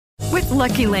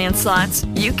Lucky Land Slots,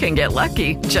 you can get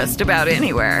lucky just about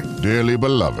anywhere. Dearly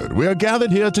beloved, we are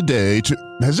gathered here today to...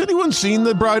 Has anyone seen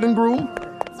the bride and groom?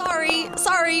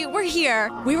 Sorry, we're here.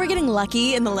 We were getting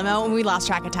lucky in the limo and we lost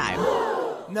track of time.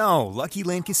 No, Lucky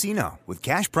Land Casino, with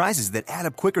cash prizes that add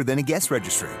up quicker than a guest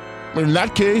registry. In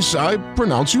that case, I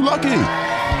pronounce you lucky.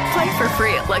 Play for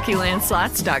free at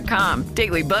LuckyLandSlots.com.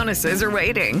 Daily bonuses are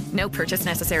waiting. No purchase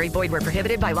necessary. Void where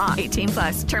prohibited by law.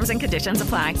 18+. Terms and conditions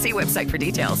apply. See website for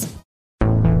details.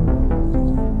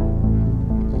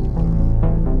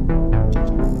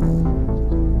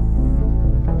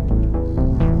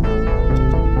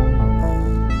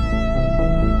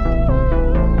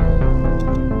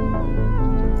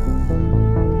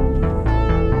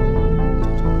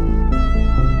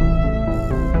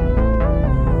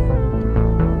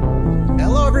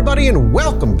 And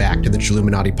welcome back to the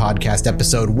Chilluminati Podcast,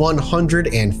 episode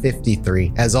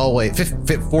 153. As always,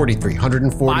 43,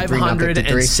 143,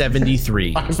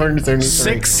 573.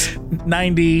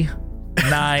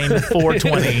 699,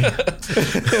 420.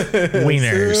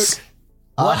 Wieners.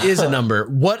 What is a number?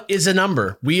 What is a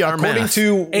number? We are according math.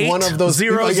 to one of those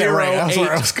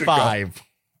 80085.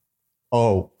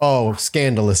 Oh,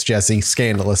 scandalous, Jesse,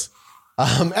 scandalous.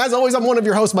 As always, I'm one of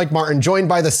your hosts, Mike Martin, joined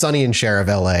by the Sonny and Cher of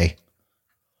LA.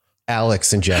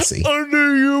 Alex and Jesse. I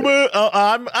knew you, man.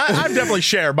 I'm definitely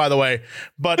Cher, by the way,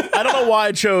 but I don't know why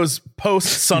I chose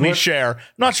post Sunny Cher. I'm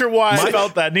not sure why I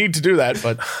felt that need to do that,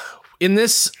 but in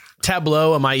this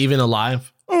tableau, am I even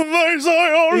alive? Yeah,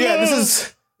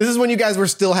 this is when you guys were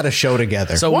still had a show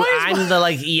together. So I'm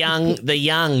the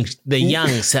young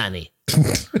Sonny.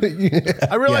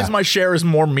 I realize my Cher is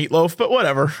more Meatloaf, but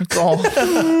whatever. It's all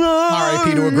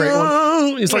R.I.P. to a great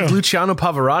one. It's like Luciano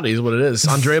Pavarotti is what it is.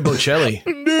 Andrea Bocelli.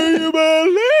 Do you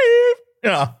believe?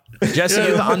 Yeah. Jesse,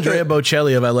 you're the Andrea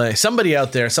Bocelli of LA. Somebody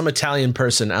out there, some Italian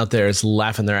person out there is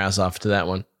laughing their ass off to that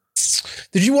one.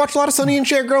 Did you watch a lot of Sonny and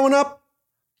Cher growing up?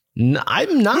 No,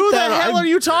 I'm not. Who the hell are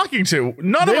you talking to?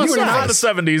 None of us are in the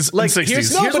 70s and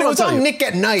 60s. No, but it was on Nick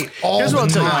at Night all Here's what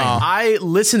the I'll tell time. you. I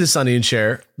listened to Sonny and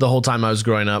Cher the whole time I was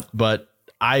growing up, but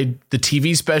the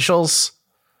TV specials,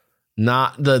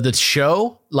 not the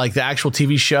show, like the actual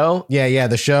TV show. Yeah,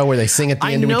 the show where they sing at the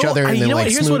end of each other and then like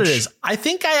here's smooch. what it is. I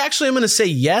think I actually am going to say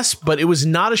yes, but it was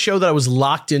not a show that I was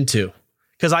locked into.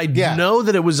 Because I know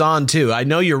that it was on too. I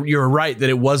know you're right that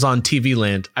it was on TV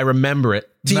Land. I remember it.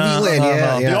 TV Land,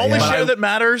 yeah. The only show that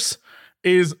matters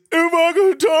is If I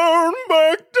Could Turn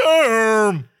Back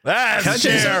Time. That's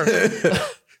Cher.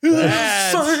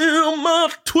 Sam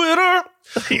of Twitter.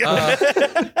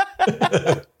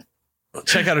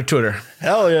 Check out her Twitter.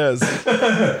 Hell yes.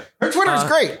 Her Twitter is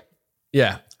great.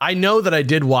 Yeah. I know that I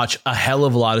did watch a hell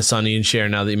of a lot of Sonny and Cher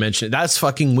now that you mention it. That's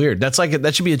fucking weird. That's like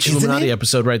that should be a Chilluminati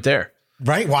episode right there.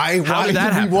 Right? Why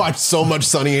did we watch so much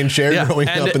Sonny and Cher growing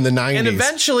up in the 90s? And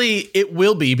eventually it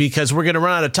will be, because we're going to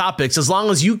run out of topics as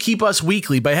long as you keep us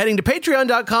weekly by heading to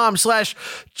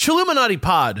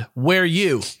patreon.com/ChilluminatiPod, where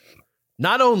you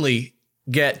not only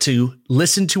get to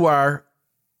listen to our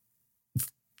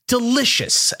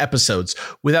delicious episodes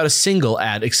without a single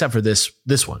ad, except for this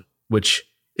one, which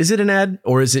is it an ad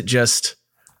or is it just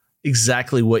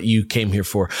exactly what you came here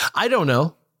for? I don't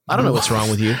know. I don't know what's wrong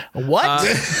with you. What?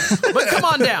 But come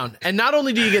on down. And not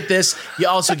only do you get this, you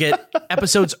also get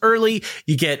episodes early,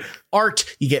 you get art,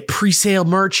 you get pre-sale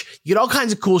merch, you get all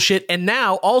kinds of cool shit. And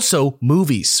now also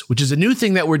movies, which is a new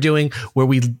thing that we're doing where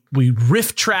we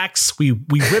riff tracks, we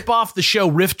rip off the show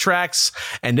riff tracks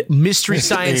and Mystery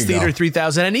Science Theater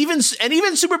 3000 and even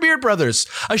Super Beard Brothers,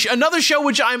 another show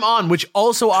which I'm on, which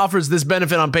also offers this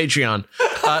benefit on Patreon.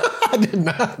 I did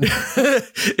not.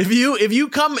 If you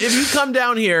come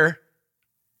down here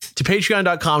to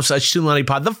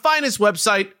patreon.com/ChilluminatiPod, the finest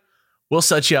website, we'll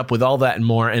set you up with all that and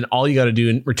more. And all you got to do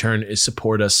in return is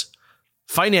support us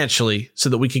financially so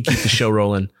that we can keep the show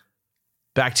rolling.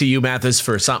 Back to you, Mathis,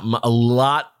 for something a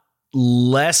lot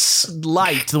less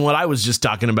light than what I was just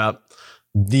talking about.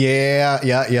 Yeah.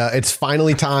 It's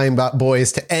finally time,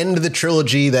 boys, to end the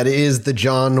trilogy that is the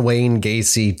John Wayne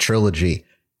Gacy trilogy.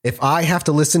 If I have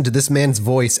to listen to this man's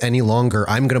voice any longer,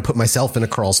 I'm going to put myself in a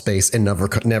crawl space and never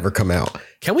come out.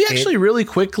 Can we actually really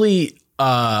quickly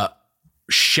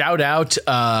shout out,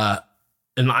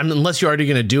 unless you're already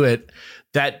going to do it,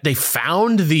 that they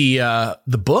found the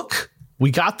book? We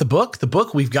got the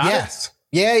book. We've got it.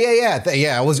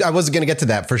 Yeah. I wasn't going to get to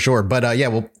that for sure. But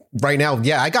right now,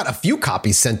 I got a few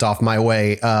copies sent off my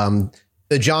way.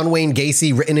 The John Wayne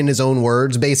Gacy written in his own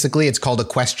words, basically. It's called A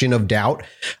Question of Doubt.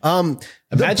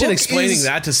 Imagine explaining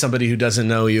that to somebody who doesn't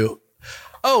know you.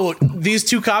 Oh, these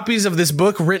two copies of this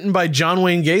book written by John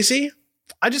Wayne Gacy?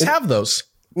 I just have those.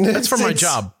 That's for my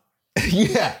job.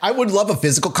 Yeah, I would love a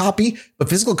physical copy, but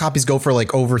physical copies go for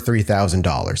like over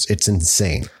 $3,000. It's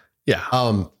insane. Yeah.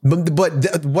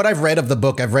 But what I've read of the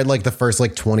book, I've read like the first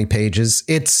like 20 pages.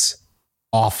 It's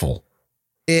awful.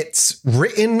 It's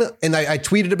written, and I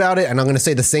tweeted about it, and I'm going to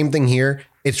say the same thing here.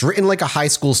 It's written like a high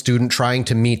school student trying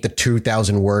to meet the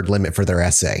 2,000 word limit for their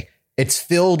essay. It's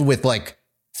filled with like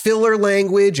filler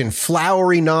language and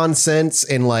flowery nonsense.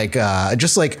 And like,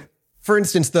 just like, for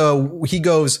instance, though, he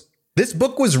goes, this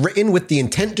book was written with the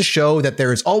intent to show that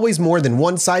there is always more than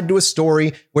one side to a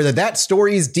story, whether that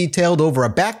story is detailed over a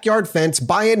backyard fence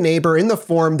by a neighbor in the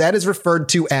form that is referred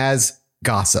to as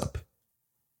gossip.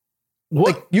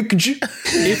 What? Like you could,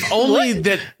 if only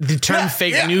that the term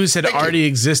fake news had already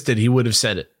existed, he would have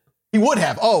said it. He would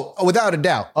have. Oh, without a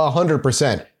doubt.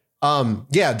 100%.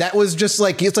 Yeah, that was just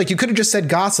like, it's like you could have just said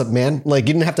gossip, man. Like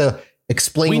you didn't have to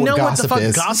explain what gossip is. We know what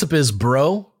the fuck gossip is,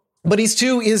 bro. But his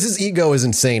ego is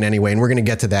insane anyway, and we're going to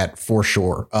get to that for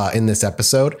sure in this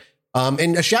episode.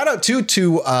 And a shout out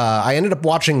to I ended up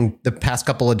watching the past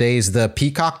couple of days the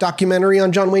Peacock documentary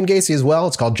on John Wayne Gacy as well.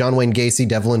 It's called John Wayne Gacy,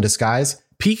 Devil in Disguise.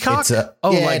 Peacock? It's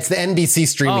it's the NBC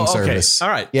streaming service. All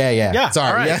right. Yeah.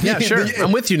 Sorry. All right. Yeah, sure.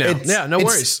 I'm with you now. No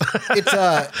worries. It's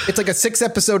like a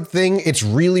 6-episode thing. It's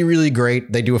really, really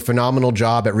great. They do a phenomenal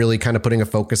job at really kind of putting a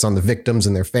focus on the victims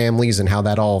and their families and how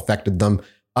that all affected them.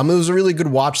 It was a really good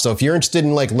watch. So if you're interested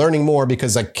in like learning more,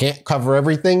 because I can't cover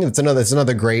everything, it's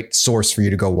another great source for you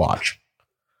to go watch.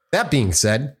 That being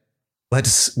said,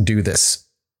 let's do this.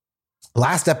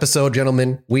 Last episode,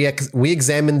 gentlemen, we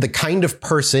examined the kind of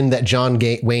person that John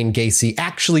Wayne Gacy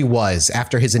actually was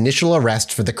after his initial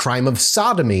arrest for the crime of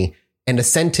sodomy and a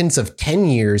sentence of 10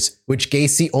 years, which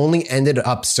Gacy only ended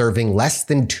up serving less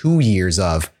than 2 years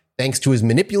of, thanks to his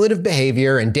manipulative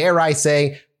behavior and, dare I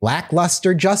say,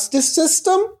 lackluster justice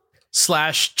system /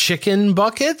 chicken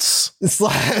buckets /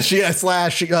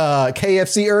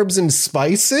 KFC herbs and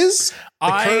spices.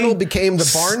 The Colonel became the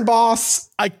barn boss.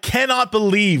 I cannot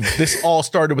believe this all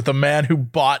started with a man who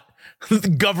bought the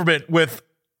government with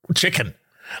chicken.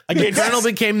 The Colonel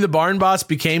became the barn boss,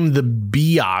 became the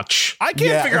biatch. I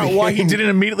can't figure out why he didn't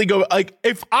immediately go. Like,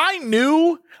 if I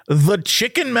knew the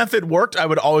chicken method worked, I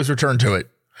would always return to it.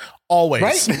 Always.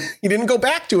 Right? He didn't go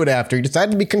back to it after. He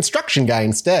decided to be construction guy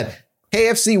instead.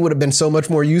 KFC would have been so much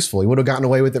more useful. He would have gotten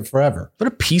away with it forever. What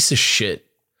a piece of shit.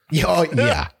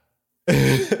 Yeah.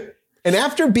 And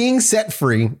after being set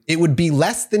free, it would be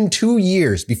less than 2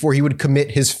 years before he would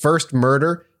commit his first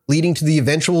murder, leading to the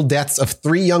eventual deaths of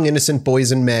 3 young innocent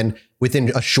boys and men within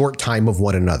a short time of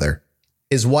one another.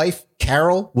 His wife,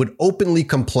 Carol, would openly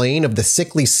complain of the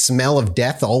sickly smell of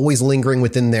death always lingering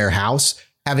within their house,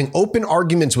 having open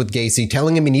arguments with Gacy,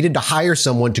 telling him he needed to hire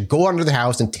someone to go under the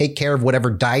house and take care of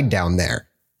whatever died down there.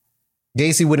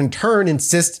 Gacy would in turn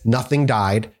insist nothing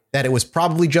died, that it was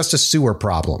probably just a sewer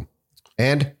problem.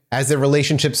 And as their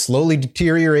relationship slowly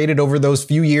deteriorated over those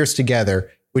few years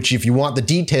together, which if you want the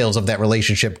details of that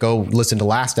relationship, go listen to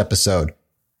last episode,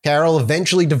 Carol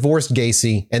eventually divorced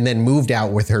Gacy and then moved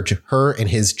out with her and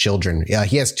his children.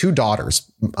 He has 2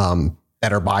 daughters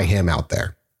that are by him out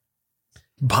there.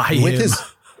 By with him.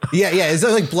 Is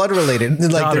that like blood related?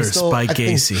 Like daughters by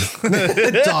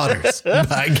Gacy. Daughters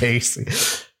by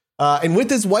Gacy. And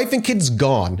with his wife and kids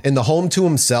gone and the home to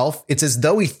himself, it's as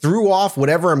though he threw off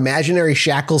whatever imaginary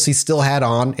shackles he still had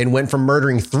on and went from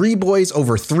murdering 3 boys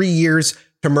over 3 years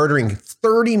to murdering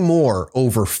 30 more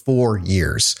over 4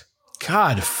 years.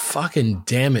 God fucking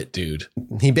damn it, dude.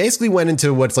 He basically went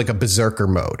into what's like a berserker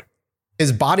mode.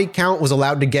 His body count was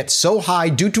allowed to get so high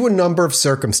due to a number of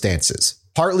circumstances.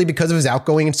 Partly because of his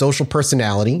outgoing and social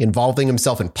personality, involving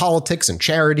himself in politics and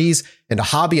charities, and a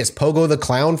hobby as Pogo the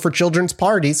Clown for children's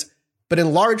parties, but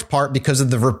in large part because of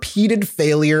the repeated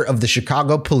failure of the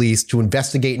Chicago police to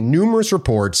investigate numerous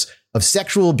reports of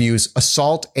sexual abuse,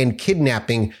 assault, and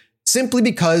kidnapping, simply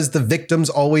because the victims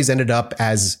always ended up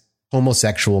as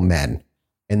homosexual men.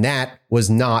 And that was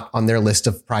not on their list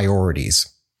of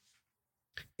priorities.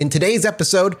 In today's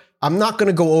episode, I'm not going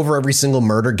to go over every single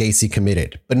murder Gacy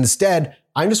committed, but instead,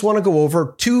 I just want to go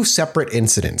over 2 separate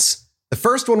incidents. The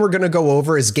first one we're going to go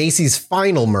over is Gacy's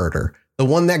final murder, the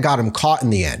one that got him caught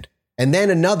in the end. And then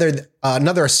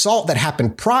another assault that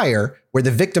happened prior, where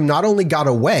the victim not only got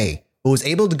away, but was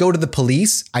able to go to the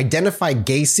police, identify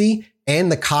Gacy,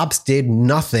 and the cops did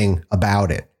nothing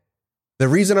about it. The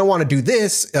reason I want to do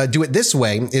it this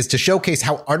way, is to showcase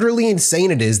how utterly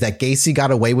insane it is that Gacy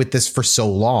got away with this for so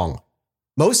long.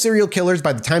 Most serial killers,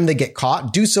 by the time they get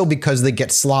caught, do so because they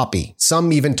get sloppy,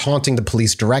 some even taunting the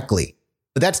police directly.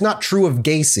 But that's not true of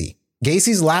Gacy.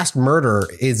 Gacy's last murder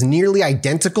is nearly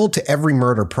identical to every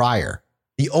murder prior.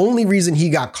 The only reason he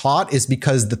got caught is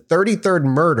because the 33rd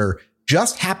murder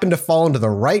just happened to fall into the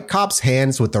right cop's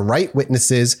hands with the right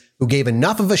witnesses who gave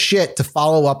enough of a shit to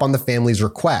follow up on the family's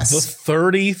requests. The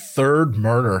 33rd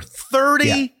murder.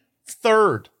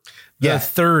 33rd. The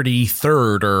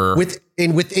 33rd.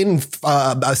 Within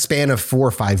a span of 4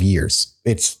 or 5 years.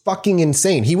 It's fucking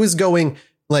insane. He was going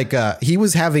he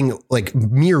was having like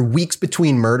mere weeks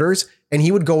between murders, and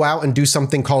he would go out and do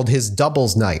something called his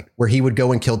doubles night, where he would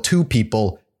go and kill 2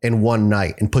 people in one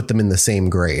night and put them in the same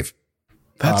grave.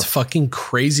 That's fucking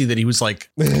crazy that he was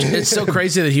like, it's so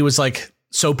crazy that he was like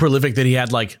so prolific that he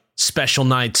had like special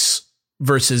nights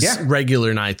versus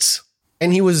regular nights.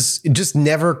 And he was just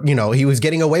never, he was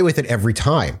getting away with it every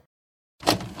time.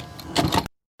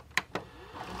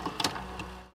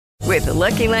 With the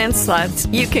Lucky Land Slots,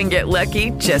 you can get lucky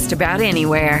just about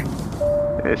anywhere.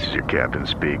 This is your captain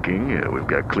speaking. We've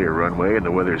got clear runway and the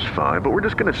weather's fine, but we're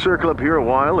just going to circle up here a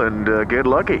while and get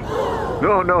lucky.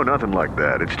 No, nothing like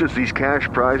that. It's just these cash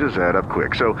prizes add up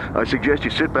quick. So I suggest you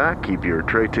sit back, keep your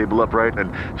tray table upright,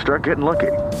 and start getting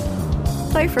lucky.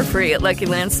 Play for free at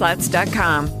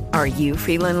LuckyLandSlots.com. Are you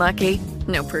feeling lucky?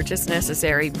 No purchase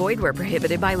necessary. Void where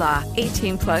prohibited by law.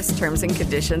 18+ terms and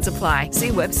conditions apply. See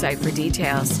website for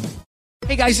details.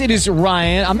 Hey guys, it is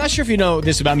Ryan. I'm not sure if you know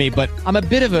this about me, but I'm a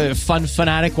bit of a fun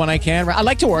fanatic when I can. I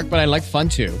like to work, but I like fun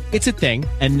too. It's a thing.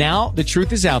 And now the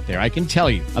truth is out there. I can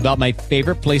tell you about my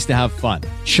favorite place to have fun.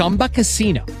 Chumba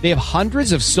Casino. They have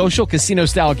hundreds of social casino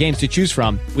style games to choose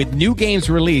from with new games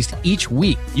released each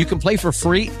week. You can play for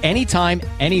free anytime,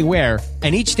 anywhere.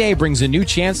 And each day brings a new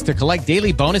chance to collect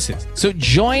daily bonuses. So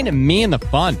join me in the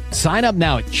fun. Sign up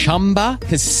now at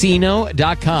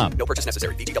ChumbaCasino.com. No purchase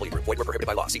necessary. VGW. Void where prohibited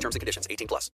by law. See terms and conditions.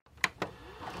 18+.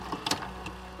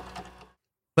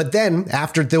 But then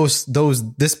after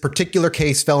this particular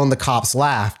case fell in their cop's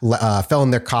lap,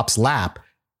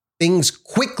 things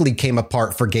quickly came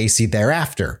apart for Gacy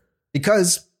thereafter.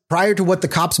 Because prior to what the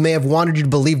cops may have wanted you to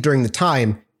believe during the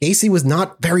time, Gacy was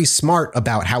not very smart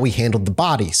about how he handled the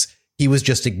bodies. He was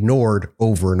just ignored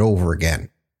over and over again.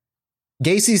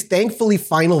 Gacy's thankfully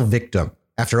final victim,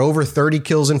 after over 30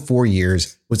 kills in 4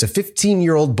 years, was a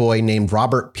 15-year-old boy named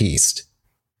Robert Peast.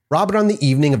 Robert, on the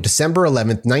evening of December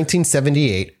 11th,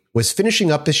 1978, was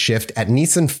finishing up his shift at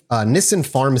Nissan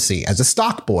Pharmacy as a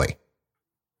stock boy.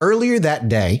 Earlier that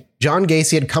day, John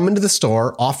Gacy had come into the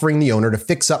store offering the owner to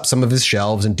fix up some of his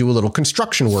shelves and do a little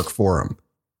construction work for him.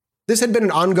 This had been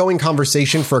an ongoing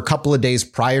conversation for a couple of days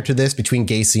prior to this between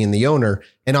Gacy and the owner,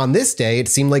 and on this day, it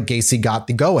seemed like Gacy got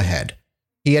the go-ahead.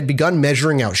 He had begun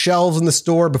measuring out shelves in the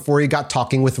store before he got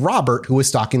talking with Robert, who was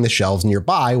stocking the shelves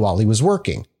nearby while he was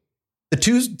working. The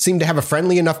two seemed to have a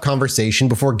friendly enough conversation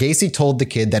before Gacy told the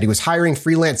kid that he was hiring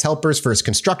freelance helpers for his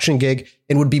construction gig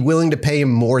and would be willing to pay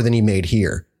him more than he made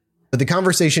here. But the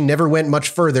conversation never went much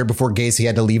further before Gacy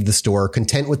had to leave the store,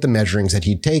 content with the measurings that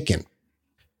he'd taken.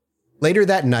 Later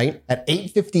that night, at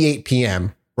 8:58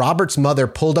 p.m., Robert's mother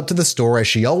pulled up to the store as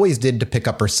she always did to pick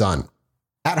up her son.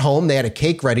 At home, they had a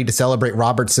cake ready to celebrate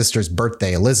Robert's sister's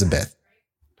birthday, Elizabeth.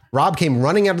 Rob came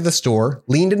running out of the store,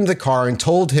 leaned into the car, and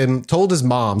told his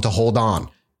mom to hold on,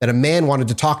 that a man wanted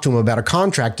to talk to him about a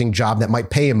contracting job that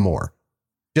might pay him more.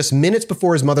 Just minutes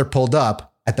before his mother pulled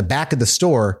up, at the back of the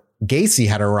store, Gacy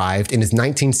had arrived in his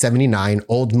 1979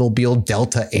 Oldsmobile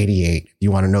Delta 88. If you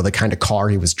want to know the kind of car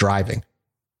he was driving.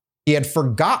 He had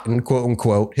forgotten, quote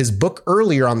unquote, his book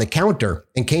earlier on the counter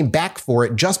and came back for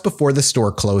it just before the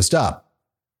store closed up.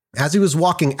 As he was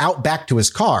walking out back to his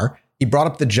car, he brought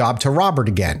up the job to Robert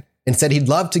again and said he'd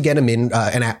love to get him in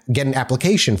get an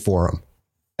application for him.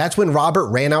 That's when Robert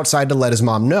ran outside to let his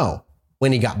mom know.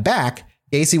 When he got back,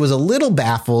 Gacy was a little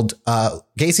baffled.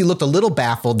 Gacy looked a little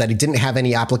baffled that he didn't have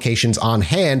any applications on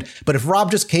hand, but if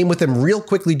Rob just came with him real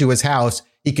quickly to his house,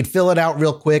 he could fill it out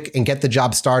real quick and get the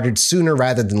job started sooner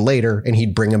rather than later, and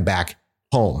he'd bring him back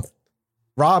home.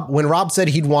 When Rob said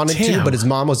he'd wanted to, but his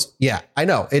mom was, I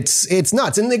know, it's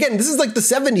nuts. And again, this is like the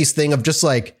 70s thing of just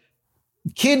like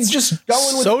kids just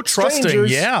going with so trusting.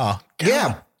 Strangers. Yeah.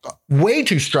 Way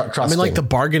too trusting. I mean, like the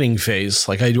bargaining phase.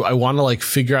 Like I want to like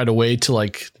figure out a way to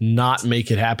like not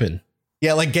make it happen.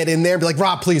 Yeah. Like get in there and be like,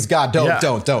 Rob, please, God,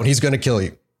 don't. He's going to kill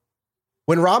you.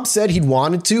 When Rob said he'd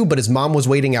wanted to, but his mom was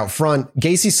waiting out front,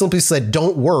 Gacy simply said,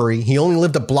 don't worry. He only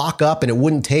lived a block up and it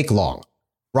wouldn't take long.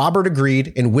 Robert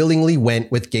agreed and willingly went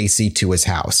with Gacy to his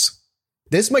house.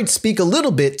 This might speak a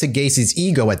little bit to Gacy's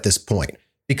ego at this point,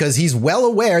 because he's well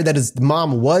aware that his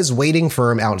mom was waiting for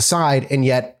him outside, and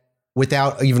yet,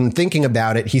 without even thinking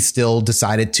about it, he still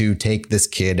decided to take this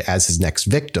kid as his next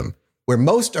victim, where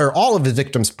most or all of his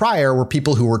victims prior were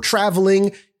people who were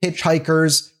traveling,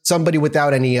 hitchhikers, somebody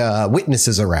without any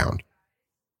witnesses around.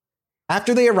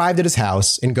 After they arrived at his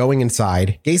house and going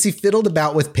inside, Gacy fiddled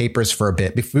about with papers for a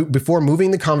bit before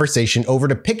moving the conversation over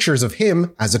to pictures of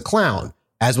him as a clown,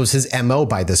 as was his MO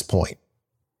by this point.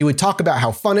 He would talk about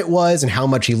how fun it was and how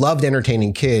much he loved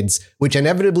entertaining kids, which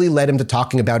inevitably led him to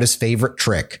talking about his favorite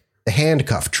trick, the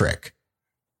handcuff trick.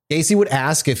 Gacy would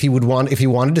ask if he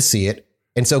wanted to see it,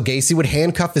 and so Gacy would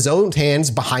handcuff his own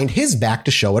hands behind his back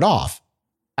to show it off.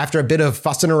 After a bit of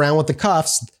fussing around with the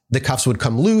cuffs would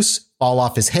come loose, fall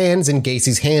off his hands, and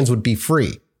Gacy's hands would be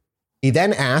free. He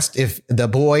then asked if the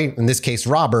boy, in this case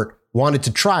Robert, wanted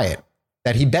to try it,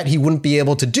 that he bet he wouldn't be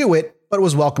able to do it, but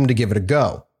was welcome to give it a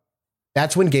go.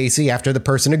 That's when Gacy, after the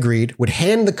person agreed, would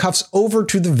hand the cuffs over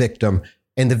to the victim,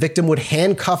 and the victim would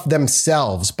handcuff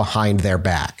themselves behind their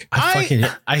back.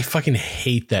 I fucking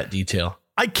hate that detail.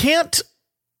 I can't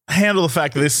handle the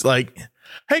fact that this, like,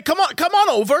 hey, come on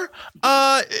over.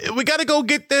 We got to go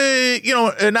get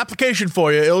an application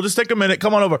for you. It'll just take a minute.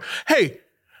 Come on over. Hey,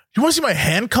 you want to see my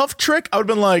handcuff trick? I would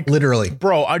have been like, literally,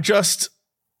 bro, I'm just,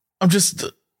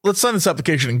 let's sign this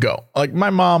application and go. Like my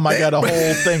mom, I got a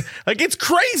whole thing. Like it's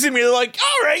crazy to me. They're like,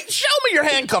 all right, show me your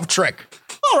handcuff trick.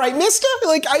 All right, mister.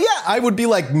 Like, I would be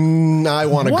like, I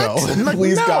want to go.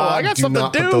 Please, no, God, I got do something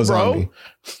not to do, put those bro. on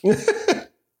me.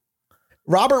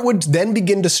 Robert would then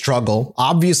begin to struggle,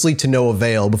 obviously to no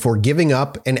avail, before giving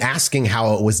up and asking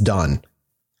how it was done.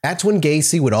 That's when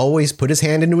Gacy would always put his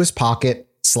hand into his pocket,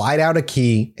 slide out a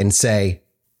key, and say,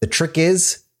 the trick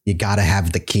is, you gotta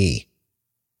have the key.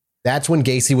 That's when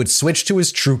Gacy would switch to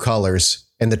his true colors,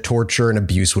 and the torture and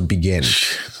abuse would begin.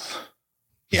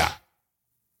 Yeah.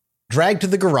 Dragged to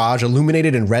the garage,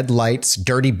 illuminated in red lights,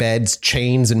 dirty beds,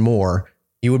 chains, and more,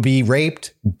 he would be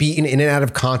raped, beaten in and out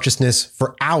of consciousness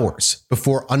for hours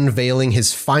before unveiling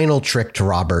his final trick to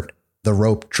Robert, the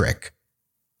rope trick.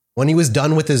 When he was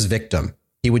done with his victim,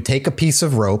 he would take a piece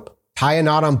of rope, tie a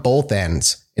knot on both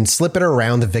ends, and slip it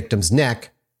around the victim's neck,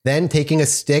 then taking a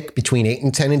stick between 8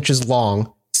 and 10 inches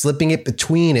long, slipping it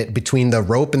between the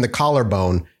rope and the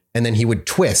collarbone, and then he would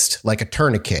twist like a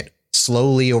tourniquet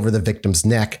slowly over the victim's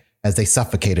neck as they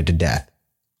suffocated to death,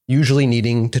 usually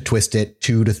needing to twist it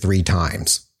 2 to 3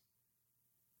 times.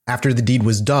 After the deed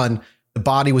was done, the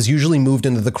body was usually moved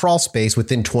into the crawl space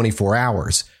within 24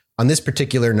 hours. On this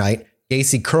particular night,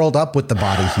 Gacy curled up with the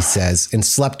body, he says, and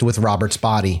slept with Robert's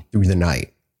body through the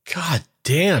night. God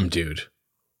damn, dude.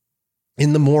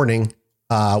 In the morning,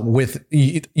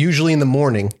 usually in the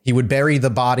morning, he would bury the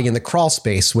body in the crawl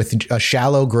space with a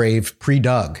shallow grave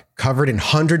pre-dug, covered in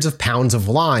hundreds of pounds of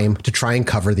lime to try and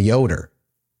cover the odor.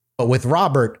 But with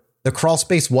Robert, the crawl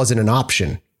space wasn't an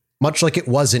option, much like it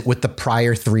wasn't with the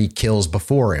prior 3 kills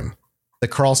before him. The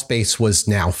crawl space was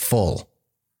now full.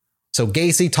 So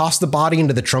Gacy tossed the body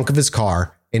into the trunk of his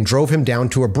car and drove him down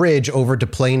to a bridge over to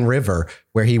Plain River,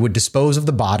 where he would dispose of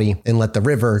the body and let the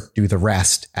river do the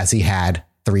rest, as he had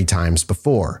 3 times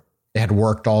before. It had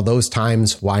worked all those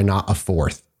times, why not a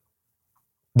 4th?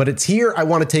 But it's here I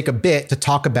want to take a bit to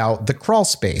talk about the crawl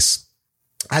space.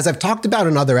 As I've talked about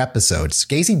in other episodes,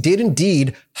 Gacy did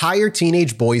indeed hire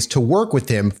teenage boys to work with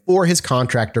him for his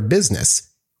contractor business.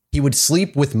 He would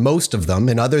sleep with most of them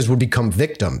and others would become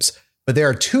victims. But there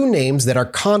are 2 names that are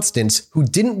constants who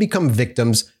didn't become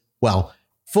victims, well,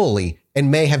 fully,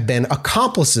 and may have been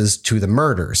accomplices to the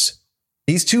murders.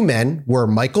 These 2 men were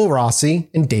Michael Rossi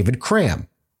and David Cram.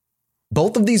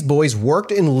 Both of these boys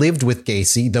worked and lived with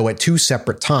Gacy, though at 2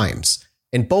 separate times.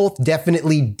 And both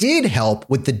definitely did help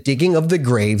with the digging of the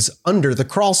graves under the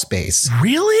crawl space.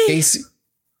 Really? Gacy,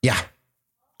 yeah.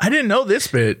 I didn't know this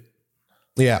bit.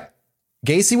 Yeah.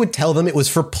 Gacy would tell them it was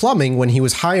for plumbing when he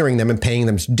was hiring them and paying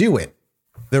them to do it.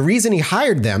 The reason he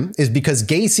hired them is because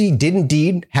Gacy did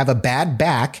indeed have a bad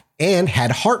back and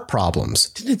had heart problems.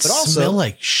 Didn't it smell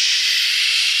like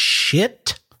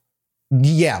shit?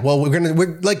 Yeah, well,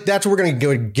 that's what we're gonna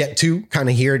go get to kind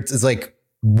of here. It's like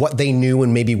what they knew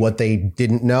and maybe what they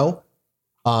didn't know.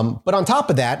 But on top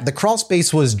of that, the crawl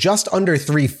space was just under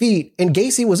 3 feet, and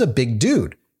Gacy was a big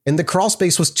dude. And the crawl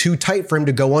space was too tight for him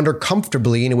to go under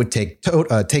comfortably, and it would take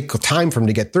time for him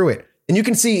to get through it. And you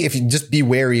can see, if you just be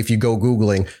wary if you go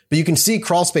Googling, but you can see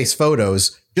crawl space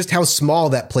photos, just how small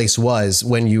that place was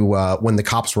when the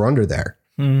cops were under there.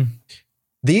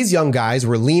 These young guys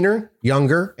were leaner,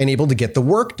 younger, and able to get the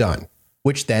work done,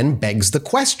 which then begs the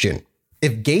question.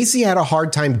 If Gacy had a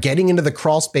hard time getting into the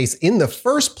crawl space in the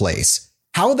first place,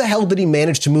 how the hell did he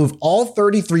manage to move all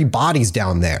 33 bodies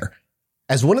down there?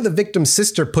 As one of the victim's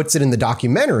sister puts it in the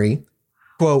documentary,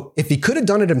 quote, if he could have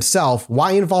done it himself,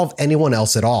 why involve anyone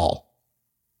else at all?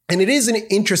 And it is an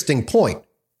interesting point.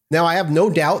 Now, I have no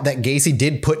doubt that Gacy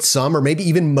did put some or maybe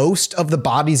even most of the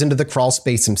bodies into the crawl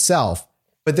space himself.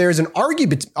 But there's an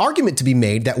argument to be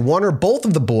made that one or both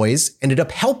of the boys ended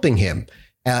up helping him,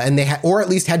 and they or at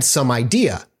least had some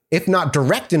idea, if not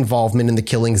direct involvement in the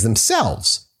killings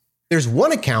themselves. There's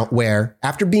one account where,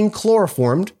 after being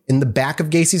chloroformed in the back of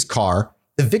Gacy's car,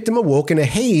 the victim awoke in a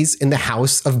haze in the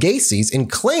house of Gacy's and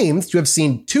claims to have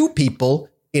seen two people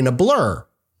in a blur.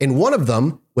 And one of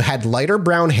them had lighter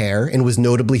brown hair and was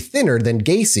notably thinner than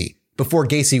Gacy, before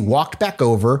Gacy walked back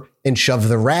over and shoved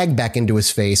the rag back into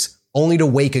his face, only to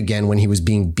wake again when he was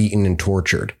being beaten and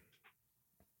tortured.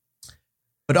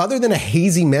 But other than a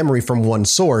hazy memory from one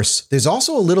source, there's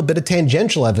also a little bit of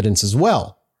tangential evidence as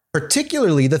well,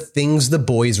 particularly the things the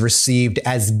boys received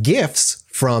as gifts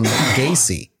from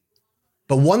Gacy.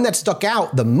 But one that stuck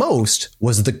out the most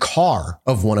was the car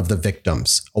of one of the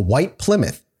victims, a white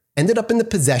Plymouth, ended up in the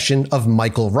possession of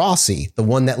Michael Rossi, the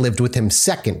one that lived with him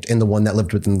second and the one that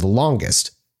lived with him the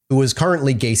longest, who is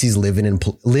currently Gacy's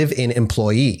live-in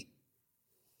employee.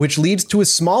 Which leads to a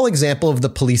small example of the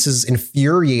police's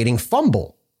infuriating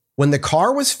fumble. When the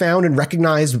car was found and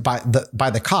recognized by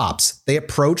the cops, they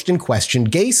approached and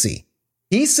questioned Gacy.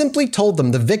 He simply told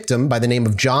them the victim, by the name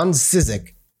of John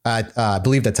Zizik, I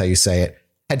believe that's how you say it,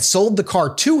 had sold the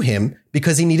car to him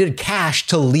because he needed cash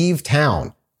to leave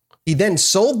town. He then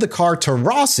sold the car to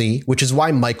Rossi, which is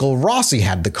why Michael Rossi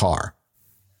had the car.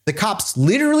 The cops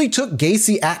literally took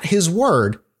Gacy at his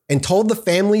word and told the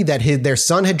family that their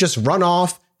son had just run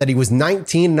off, that he was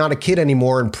 19, not a kid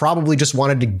anymore, and probably just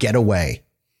wanted to get away.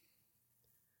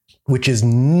 Which is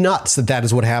nuts that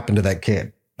is what happened to that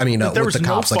kid. I mean, there was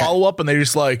no follow-up, and they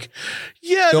just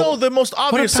the most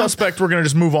obvious suspect we're going to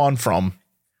just move on from.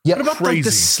 Yeah, what about like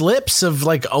the slips of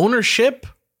like ownership?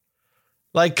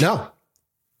 Like no,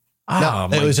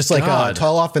 it was just like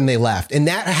tell off and they left, and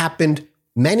that happened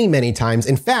many, many times.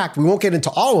 In fact, we won't get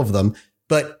into all of them,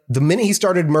 but the minute he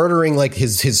started murdering, like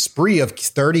his spree of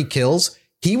 30 kills,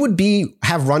 he would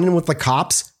have run in with the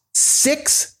cops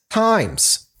 6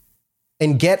 times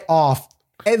and get off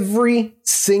every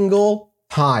single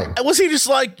time. Was he just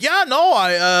like, he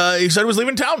said he was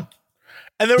leaving town,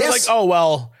 and they were like, oh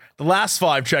well. The last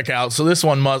 5 check out, so this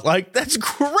one must, that's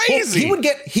crazy. Well,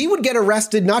 he would get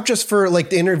arrested, not just for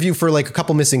like the interview for like a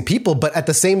couple missing people, but at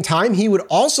the same time, he would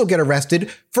also get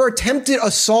arrested for attempted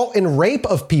assault and rape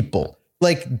of people.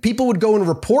 Like, people would go and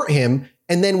report him,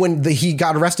 and then when he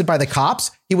got arrested by the cops,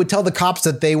 he would tell the cops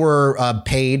that they were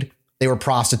paid, they were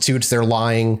prostitutes, they're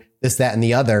lying, this, that, and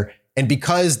the other. And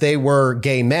because they were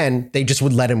gay men, they just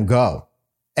would let him go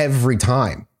every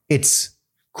time. It's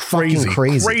crazy.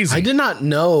 I did not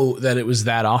know that it was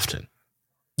that often.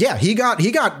 Yeah, he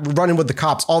got running with the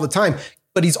cops all the time,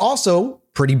 but he's also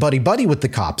pretty buddy with the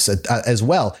cops as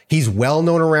well. He's well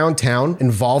known around town,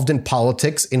 involved in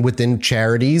politics and within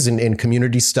charities and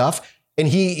community stuff. And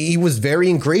he was very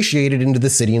ingratiated into the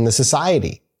city and the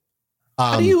society.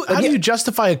 How do you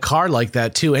justify a car like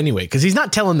that too anyway? Because he's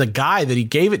not telling the guy that he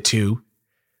gave it to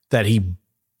that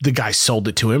the guy sold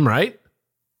it to him, right?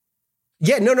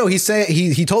 Yeah, no. He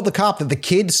told the cop that the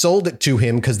kid sold it to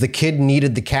him because the kid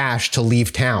needed the cash to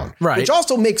leave town. Right. Which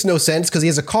also makes no sense because he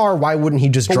has a car. Why wouldn't he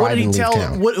just drive and leave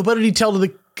town? What did he tell to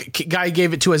the guy he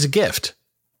gave it to as a gift?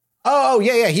 Oh,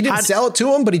 yeah. He didn't sell it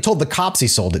to him, but he told the cops he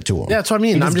sold it to him. Yeah, that's what I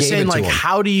mean. I'm just saying, like,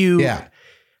 how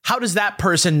does that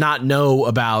person not know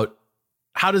about,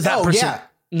 how does that person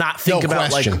not think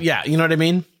about, question. You know what I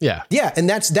mean? Yeah. Yeah, and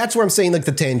that's where I'm saying, like,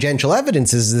 the tangential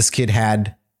evidence is this kid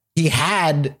had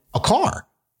a car.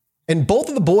 And both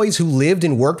of the boys who lived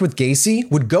and worked with Gacy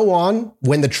would go on,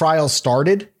 when the trial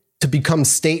started, to become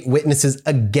state witnesses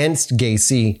against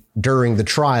Gacy during the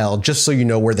trial, just so you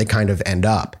know where they kind of end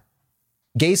up.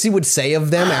 Gacy would say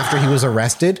of them after he was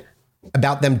arrested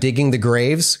about them digging the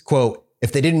graves, quote,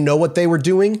 "If they didn't know what they were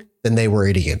doing, then they were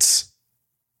idiots."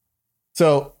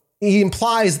 So he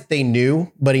implies that they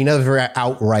knew, but he never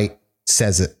outright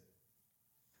says it.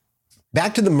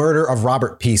 Back to the murder of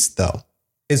Robert Peace, though.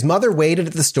 His mother waited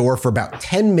at the store for about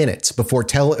 10 minutes before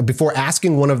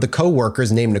asking one of the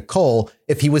co-workers named Nicole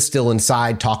if he was still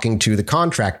inside talking to the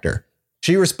contractor.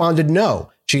 She responded no.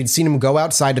 She had seen him go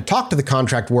outside to talk to the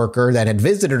contract worker that had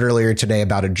visited earlier today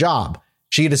about a job.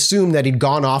 She had assumed that he'd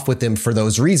gone off with him for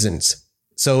those reasons.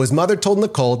 So his mother told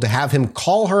Nicole to have him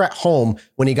call her at home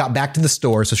when he got back to the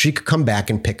store so she could come back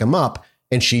and pick him up,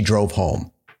 and she drove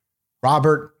home.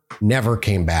 Robert never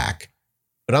came back.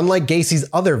 But unlike Gacy's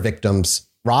other victims,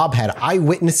 Rob had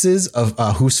eyewitnesses of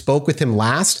who spoke with him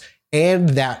last, and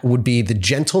that would be the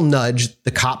gentle nudge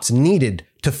the cops needed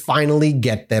to finally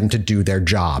get them to do their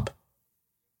job.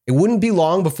 It wouldn't be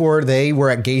long before they were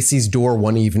at Gacy's door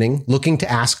one evening looking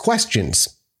to ask questions.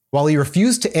 While he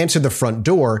refused to answer the front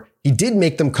door, he did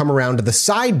make them come around to the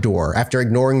side door after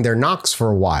ignoring their knocks for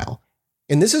a while.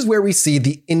 And this is where we see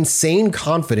the insane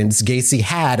confidence Gacy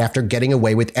had after getting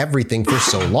away with everything for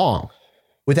so long.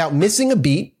 Without missing a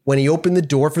beat, when he opened the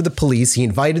door for the police, he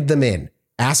invited them in,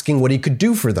 asking what he could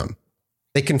do for them.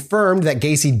 They confirmed that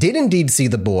Gacy did indeed see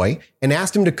the boy and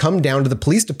asked him to come down to the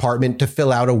police department to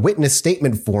fill out a witness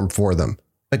statement form for them.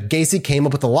 But Gacy came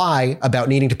up with a lie about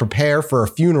needing to prepare for a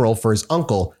funeral for his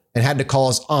uncle and had to call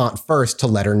his aunt first to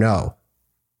let her know.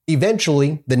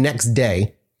 Eventually, the next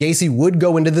day, Gacy would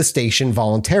go into the station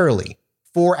voluntarily,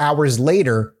 4 hours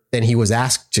later than he was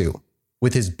asked to,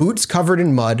 with his boots covered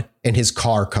in mud and his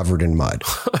car covered in mud.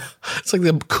 It's like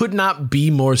they could not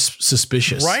be more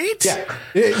suspicious. Right?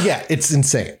 Yeah, it's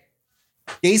insane.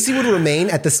 Gacy would remain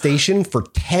at the station for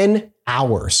 10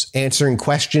 hours, answering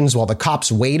questions while the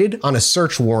cops waited on a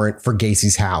search warrant for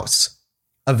Gacy's house.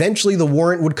 Eventually, the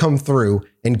warrant would come through,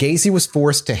 and Gacy was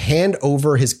forced to hand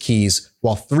over his keys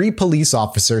while 3 police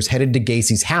officers headed to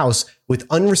Gacy's house with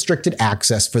unrestricted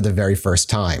access for the very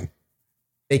first time.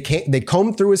 They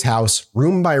combed through his house,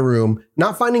 room by room,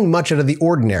 not finding much out of the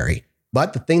ordinary.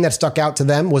 But the thing that stuck out to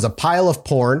them was a pile of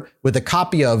porn with a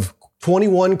copy of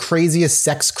 21 Craziest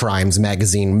Sex Crimes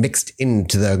magazine mixed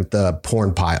into the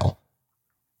porn pile.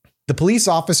 The police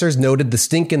officers noted the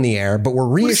stink in the air, but were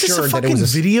reassured that it was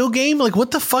a video game. Like,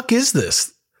 what the fuck is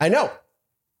this? I know.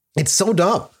 It's so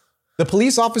dumb. The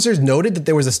police officers noted that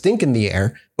there was a stink in the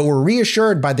air, but were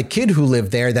reassured by the kid who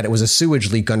lived there that it was a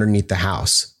sewage leak underneath the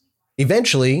house.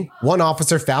 Eventually, one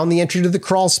officer found the entry to the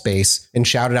crawl space and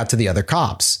shouted out to the other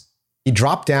cops. He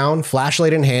dropped down,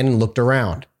 flashlight in hand, and looked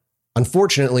around.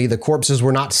 Unfortunately, the corpses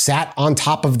were not sat on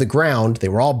top of the ground. They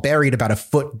were all buried about a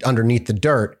foot underneath the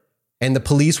dirt, and the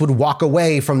police would walk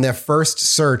away from their first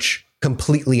search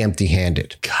completely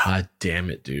empty-handed. God damn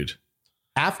it, dude.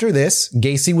 After this,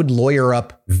 Gacy would lawyer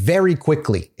up very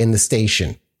quickly in the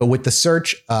station. But with the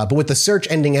search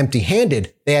ending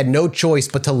empty-handed, they had no choice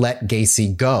but to let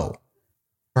Gacy go.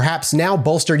 Perhaps now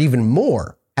bolstered even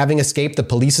more, having escaped the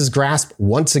police's grasp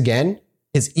once again,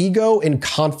 his ego and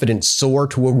confidence soar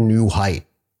to a new height.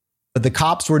 But the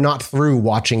cops were not through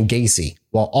watching Gacy,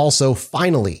 while also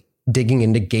finally digging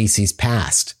into Gacy's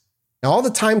past. Now, all the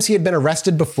times he had been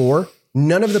arrested before,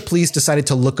 none of the police decided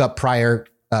to look up prior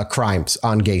crimes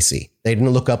on Gacy. They didn't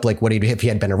look up like if he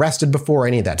had been arrested before,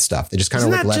 any of that stuff. They just kind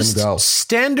of like let him go.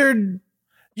 Standard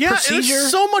procedure?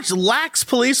 There's so much lax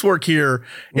police work here.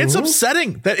 It's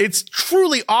upsetting that it's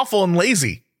truly awful and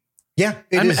lazy. Yeah,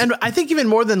 and I think even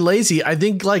more than lazy, I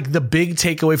think like the big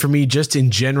takeaway for me just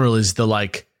in general is the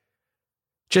like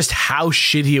just how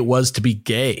shitty it was to be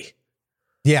gay.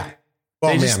 Yeah.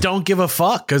 They just don't give a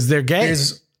fuck because they're gay.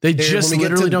 They just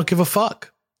literally don't give a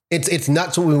fuck. It's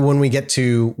nuts when we get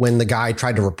to when the guy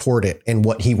tried to report it and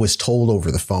what he was told over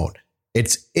the phone.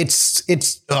 It's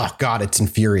oh God, it's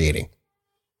infuriating.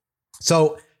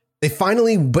 So they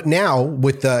finally, but now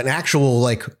with an actual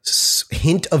like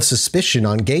hint of suspicion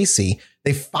on Gacy,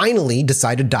 they finally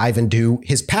decide to dive into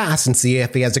his past and see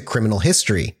if he has a criminal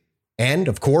history. And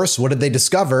of course, what did they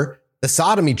discover? The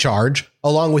sodomy charge,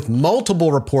 along with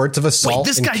multiple reports of assault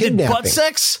and kidnapping. Wait, this guy did butt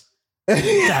sex?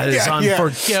 That is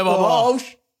unforgivable. Oh,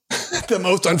 the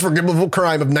most unforgivable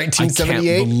crime of 1978.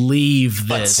 I can't believe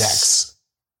butt this. sex.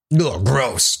 Ugh,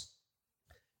 gross.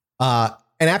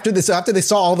 And after they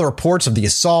saw all the reports of the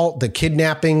assault, the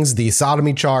kidnappings, the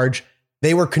sodomy charge,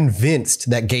 they were convinced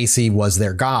that Gacy was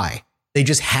their guy. They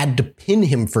just had to pin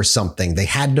him for something. They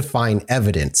had to find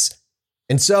evidence.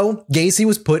 And so Gacy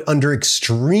was put under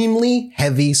extremely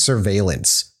heavy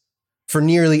surveillance. For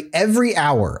nearly every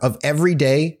hour of every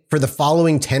day for the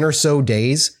following 10 or so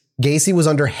days, Gacy was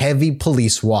under heavy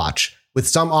police watch, with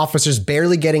some officers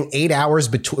barely getting 8 hours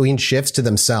between shifts to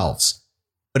themselves.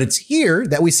 But it's here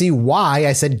that we see why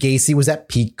I said Gacy was at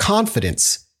peak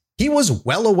confidence. He was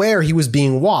well aware he was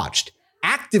being watched,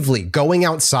 actively going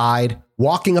outside,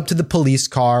 walking up to the police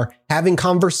car, having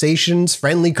conversations,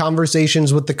 friendly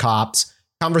conversations with the cops.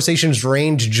 Conversations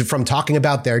range from talking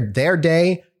about their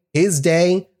day, his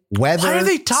day, weather. Why are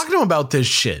they talking about this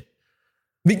shit?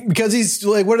 Because he's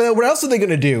like, what else are they going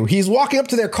to do? He's walking up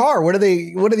to their car. What do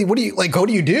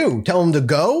you do? Tell them to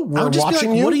go? We're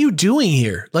watching you. What are you doing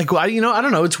here? Like, I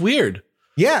don't know. It's weird.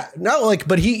 Yeah, no,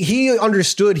 but he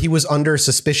understood he was under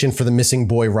suspicion for the missing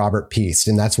boy, Robert Peast.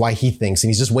 And that's why he thinks, and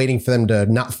he's just waiting for them to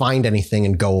not find anything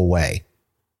and go away.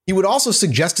 He would also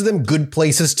suggest to them good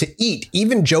places to eat,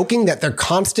 even joking that their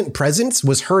constant presence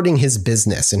was hurting his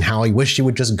business and how he wished he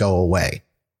would just go away.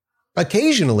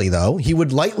 Occasionally, though, he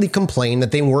would lightly complain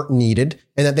that they weren't needed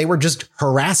and that they were just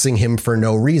harassing him for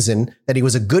no reason, that he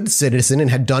was a good citizen and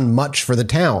had done much for the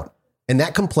town. And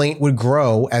that complaint would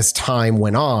grow as time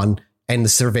went on and the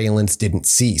surveillance didn't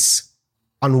cease.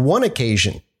 On one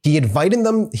occasion, he invited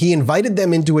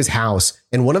them into his house,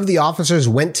 and one of the officers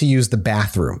went to use the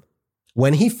bathroom.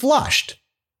 When he flushed,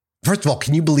 first of all,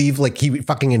 can you believe like he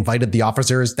fucking invited the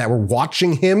officers that were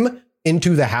watching him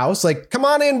into the house? Like, come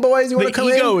on in, boys. You want to come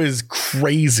in? The ego is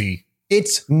crazy.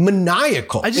 It's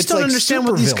maniacal. I just don't understand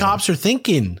what these cops are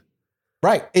thinking.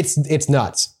 Right. It's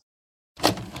nuts.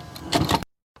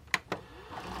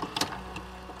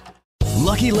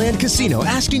 Lucky Land Casino,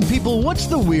 asking people, what's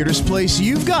the weirdest place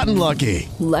you've gotten lucky?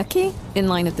 Lucky? In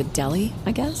line at the deli,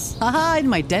 I guess? Aha, in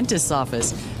my dentist's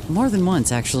office. More than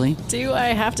once, actually. Do I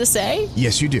have to say?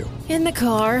 Yes, you do. In the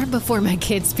car before my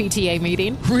kids' PTA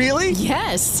meeting. Really?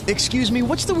 Yes. Excuse me,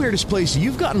 what's the weirdest place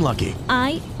you've gotten lucky?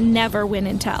 I never win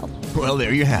and tell. Well,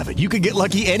 there you have it. You can get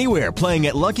lucky anywhere, playing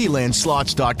at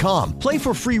LuckyLandSlots.com. Play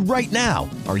for free right now.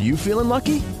 Are you feeling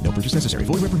lucky? No purchase necessary.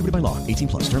 Void where prohibited by law.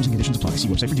 18+. Terms and conditions apply. See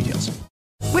website for details.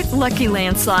 With Lucky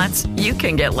Land Slots, you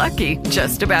can get lucky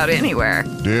just about anywhere.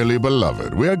 Dearly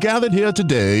beloved, we are gathered here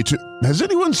today to... Has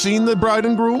anyone seen the bride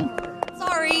and groom?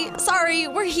 Sorry,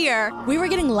 we're here. We were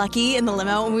getting lucky in the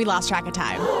limo and we lost track of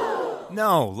time.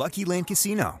 No, Lucky Land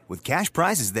Casino, with cash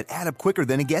prizes that add up quicker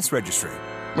than a guest registry.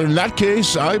 In that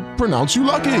case, I pronounce you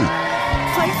lucky.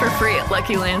 Play for free at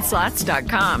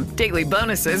LuckyLandSlots.com. Daily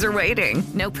bonuses are waiting.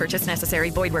 No purchase necessary.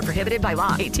 Void where prohibited by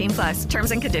law. 18+.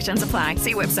 Terms and conditions apply.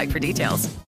 See website for details.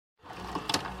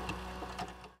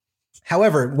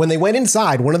 However, when they went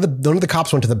inside, one of the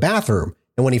cops went to the bathroom,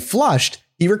 and when he flushed,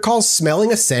 he recalls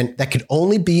smelling a scent that could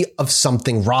only be of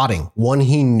something rotting, one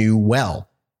he knew well,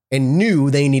 and knew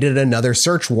they needed another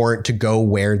search warrant to go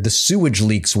where the sewage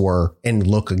leaks were and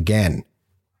look again.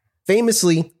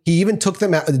 Famously, he even took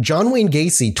them out. John Wayne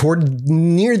Gacy, toward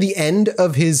near the end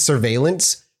of his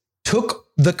surveillance, took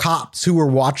the cops who were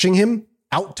watching him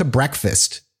out to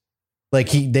breakfast. Like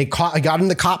got in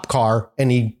the cop car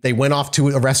and they went off to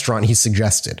a restaurant he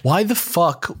suggested. Why the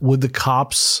fuck would the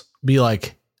cops be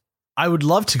like, I would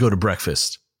love to go to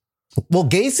breakfast? Well,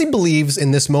 Gacy believes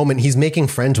in this moment he's making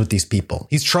friends with these people.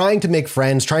 He's trying to make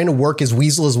friends, trying to work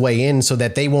weasel his way in so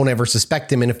that they won't ever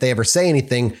suspect him. And if they ever say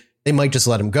anything, they might just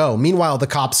let him go. Meanwhile, the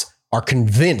cops are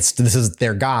convinced this is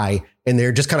their guy, and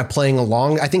they're just kind of playing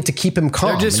along, I think, to keep him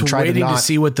calm. They're just waiting to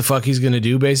see what the fuck he's going to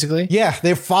do, basically? Yeah,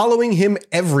 they're following him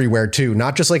everywhere, too.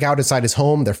 Not just like outside his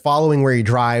home. They're following where he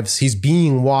drives. He's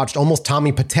being watched almost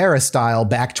Tommy Patera style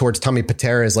back towards Tommy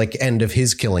Patera's like end of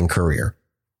his killing career.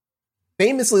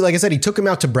 Famously, like I said, he took him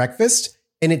out to breakfast,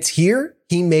 and it's here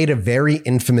he made a very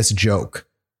infamous joke.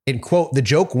 And quote, the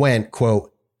joke went,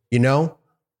 quote, you know,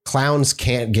 clowns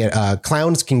can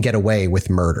get away with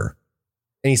murder.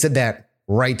 And he said that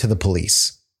right to the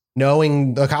police,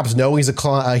 knowing the cops know he's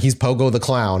he's Pogo the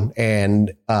Clown,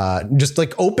 and just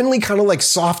like openly kind of like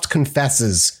soft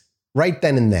confesses right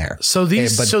then and there. So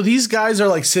these guys are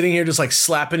like sitting here just like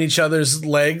slapping each other's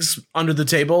legs under the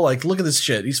table. Like, look at this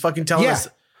shit. He's fucking telling us.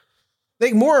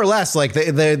 They more or less like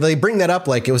they bring that up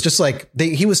like it was just like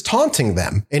he was taunting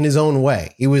them in his own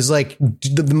way. He was like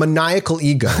the maniacal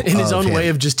ego in his own way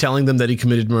of just telling them that he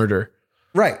committed murder.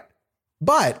 Right.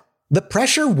 But the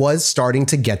pressure was starting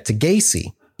to get to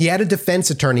Gacy. He had a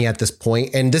defense attorney at this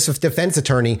point, and this defense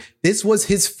attorney, this was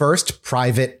his first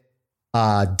private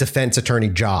defense attorney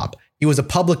job. He was a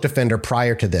public defender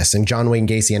prior to this, and John Wayne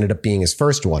Gacy ended up being his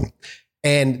first one.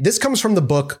 And this comes from the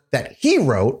book that he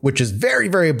wrote, which is very,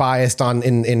 very biased on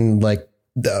in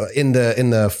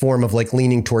the form of like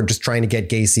leaning toward just trying to get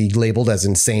Gacy labeled as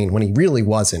insane when he really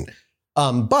wasn't.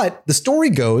 But the story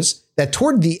goes that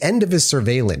toward the end of his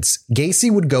surveillance,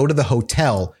 Gacy would go to the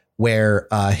hotel where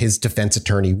his defense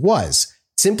attorney was,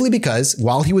 simply because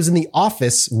while he was in the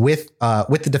office with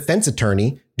the defense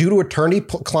attorney, due to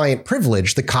attorney-client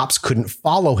privilege, the cops couldn't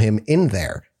follow him in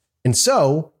there. And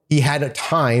so he had a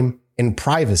time in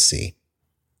privacy.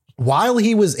 While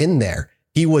he was in there,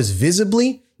 he was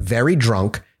visibly very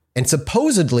drunk and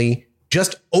supposedly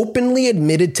just openly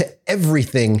admitted to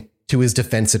everything to his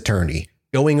defense attorney,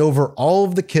 going over all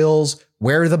of the kills,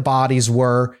 where the bodies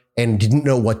were, and didn't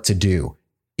know what to do.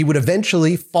 He would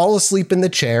eventually fall asleep in the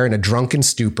chair in a drunken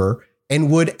stupor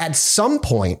and would at some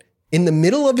point in the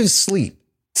middle of his sleep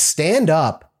stand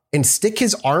up and stick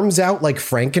his arms out like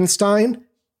Frankenstein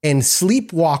and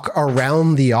sleepwalk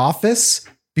around the office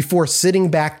before sitting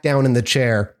back down in the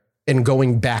chair and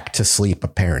going back to sleep,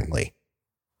 apparently.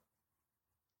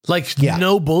 Like,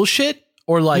 no bullshit?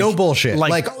 Or like no bullshit.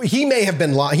 Like he may have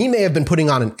been putting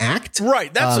on an act.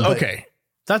 Right. That's okay.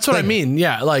 That's what I mean.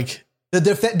 Yeah. Like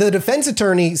the defense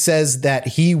attorney says that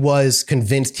he was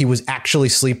convinced he was actually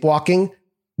sleepwalking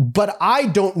But I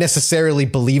don't necessarily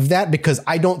believe that, because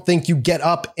I don't think you get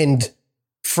up and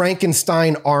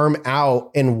Frankenstein arm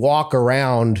out and walk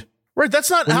around. Right.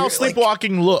 That's not how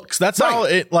sleepwalking looks. That's right. How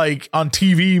it, like, on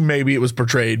TV, maybe it was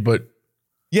portrayed, but.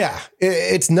 Yeah,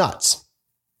 it's nuts.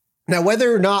 Now,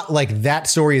 whether or not like that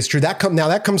story is true, that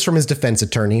comes from his defense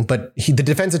attorney, but the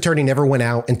defense attorney never went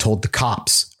out and told the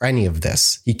cops any of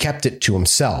this. He kept it to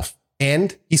himself,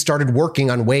 and he started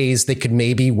working on ways they could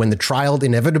maybe, when the trial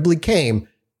inevitably came,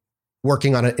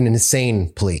 working on an insane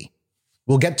plea.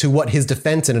 We'll get to what his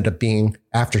defense ended up being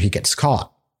after he gets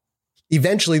caught.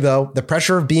 Eventually, though, the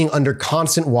pressure of being under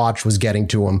constant watch was getting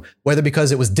to him, whether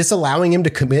because it was disallowing him to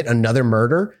commit another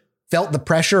murder, felt the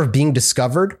pressure of being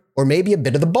discovered, or maybe a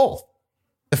bit of the both.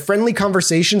 The friendly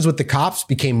conversations with the cops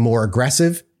became more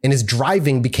aggressive, and his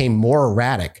driving became more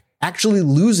erratic, actually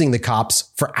losing the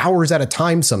cops for hours at a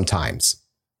time sometimes.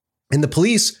 And the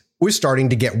police were starting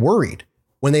to get worried.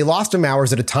 When they lost him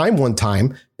hours at a time one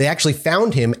time, they actually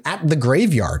found him at the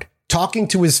graveyard, talking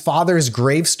to his father's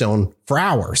gravestone for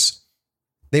hours.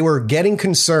 They were getting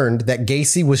concerned that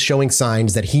Gacy was showing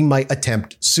signs that he might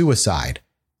attempt suicide.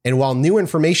 And while new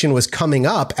information was coming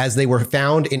up as they were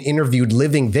found and interviewed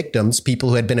living victims, people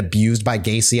who had been abused by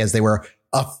Gacy, as they were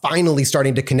finally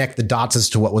starting to connect the dots as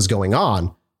to what was going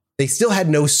on, they still had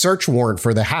no search warrant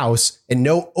for the house and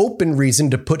no open reason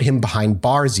to put him behind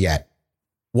bars yet.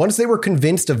 Once they were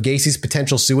convinced of Gacy's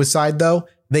potential suicide, though,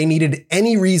 they needed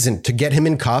any reason to get him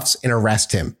in cuffs and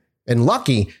arrest him. And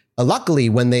luckily,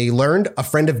 when they learned a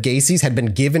friend of Gacy's had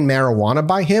been given marijuana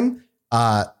by him,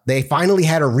 they finally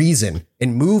had a reason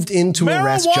and moved in to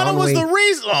arrest John Wayne. Marijuana was the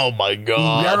reason. Oh my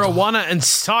God. Marijuana and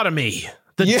sodomy.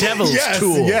 The devil's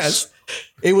tools. Yes.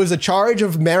 It was a charge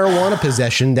of marijuana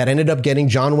possession that ended up getting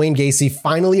John Wayne Gacy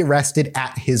finally arrested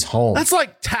at his home. That's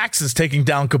like taxes taking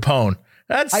down Capone.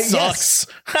 That sucks.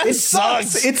 That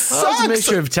sucks. It sucks. It's a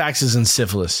mixture of taxes and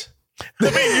syphilis. I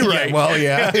mean, you're right.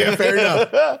 Yeah, fair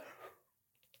enough.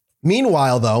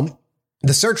 Meanwhile, though,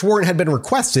 the search warrant had been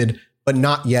requested, but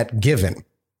not yet given.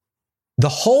 The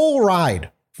whole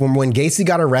ride from when Gacy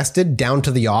got arrested down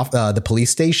to the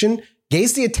police station,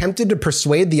 Gacy attempted to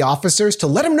persuade the officers to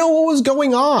let him know what was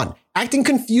going on, acting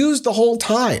confused the whole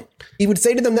time. He would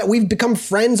say to them that we've become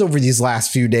friends over these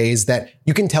last few days, that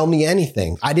you can tell me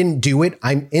anything. I didn't do it.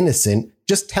 I'm innocent.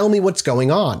 Just tell me what's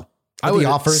going on. It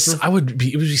would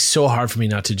be so hard for me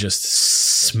not to just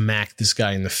smack this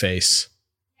guy in the face.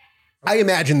 I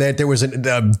imagine that there was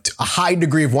a high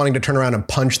degree of wanting to turn around and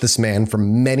punch this man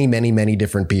from many, many, many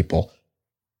different people.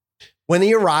 When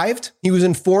he arrived, he was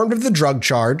informed of the drug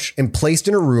charge and placed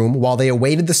in a room while they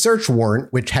awaited the search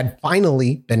warrant, which had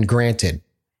finally been granted.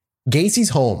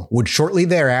 Gacy's home would shortly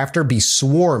thereafter be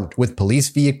swarmed with police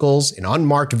vehicles and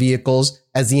unmarked vehicles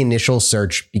as the initial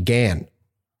search began.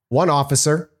 One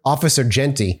officer, Officer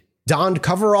Genty, donned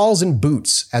coveralls and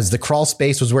boots as the crawl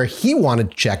space was where he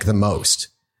wanted to check the most.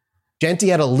 Genty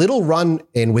had a little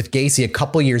run-in with Gacy a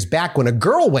couple years back when a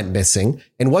girl went missing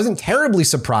and wasn't terribly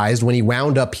surprised when he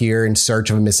wound up here in search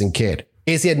of a missing kid.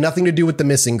 Gacy had nothing to do with the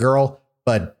missing girl,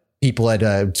 but people had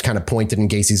kind of pointed in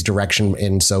Gacy's direction,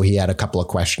 and so he had a couple of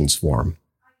questions for him.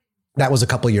 That was a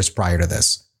couple of years prior to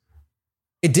this.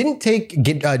 It didn't take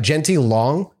Genty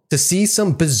long to see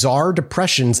some bizarre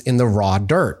depressions in the raw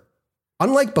dirt.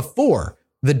 Unlike before,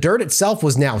 the dirt itself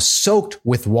was now soaked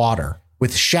with water,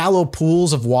 with shallow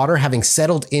pools of water having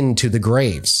settled into the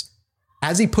graves.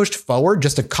 As he pushed forward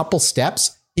just a couple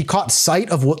steps, he caught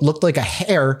sight of what looked like a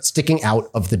hair sticking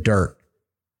out of the dirt.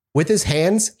 With his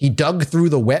hands, he dug through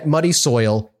the wet, muddy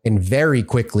soil and very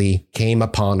quickly came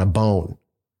upon a bone.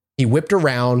 He whipped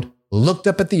around, looked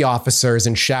up at the officers,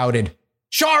 and shouted,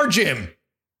 "Charge him!"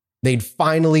 They'd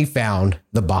finally found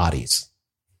the bodies.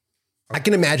 I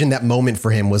can imagine that moment for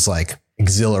him was like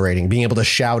exhilarating, being able to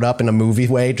shout up in a movie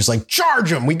way, just like,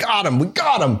 "Charge him! We got him! We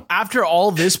got him!" After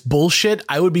all this bullshit,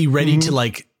 I would be ready to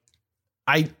like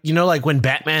when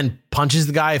Batman punches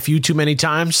the guy a few too many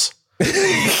times.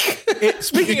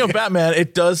 Speaking of Batman,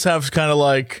 it does have kind of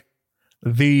like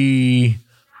the,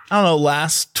 I don't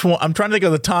know, I'm trying to think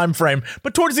of the time frame,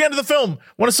 but towards the end of the film,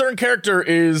 when a certain character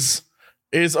is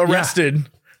arrested,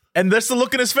 and that's the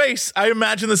look in his face. I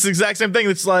imagine this exact same thing.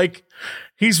 It's like,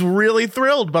 he's really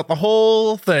thrilled about the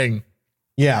whole thing.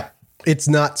 Yeah, it's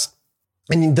nuts.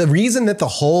 And the reason that the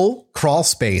whole crawl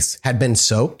space had been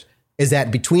soaked is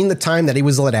that between the time that he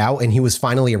was let out and he was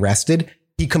finally arrested,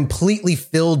 he completely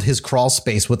filled his crawl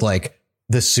space with like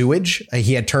the sewage.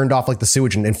 He had turned off like the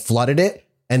sewage and flooded it,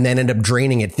 and then ended up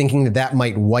draining it, thinking that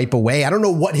might wipe away. I don't know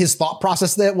what his thought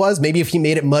process that was. Maybe if he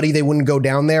made it muddy, they wouldn't go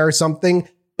down there or something.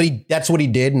 But that's what he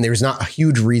did. And there's not a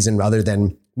huge reason other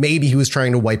than maybe he was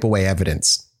trying to wipe away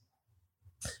evidence.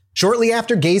 Shortly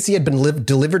after Gacy had been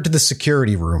delivered to the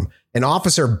security room, an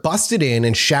officer busted in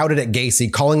and shouted at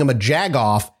Gacy, calling him a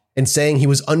jagoff and saying he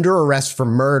was under arrest for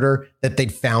murder, that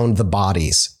they'd found the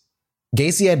bodies.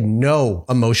 Gacy had no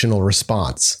emotional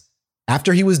response.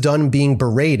 After he was done being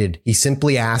berated, he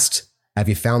simply asked, "Have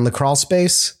you found the crawl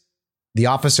space?" The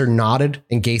officer nodded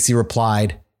and Gacy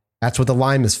replied, "That's what the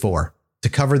lime is for, to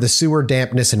cover the sewer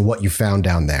dampness and what you found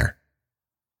down there."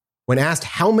 When asked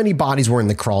how many bodies were in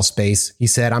the crawl space, he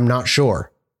said, "I'm not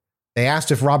sure." They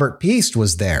asked if Robert Piest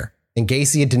was there, and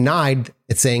Gacy had denied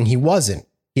it, saying he wasn't.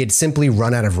 He had simply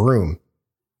run out of room.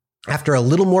 After a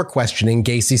little more questioning,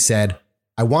 Gacy said,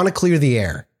 "I want to clear the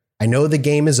air. I know the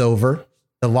game is over.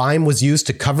 The lime was used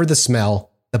to cover the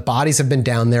smell. The bodies have been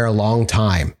down there a long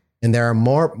time, and there are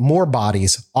more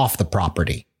bodies off the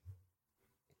property."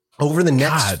 Over the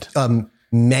next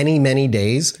many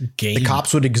days, the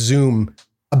cops would exhume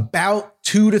about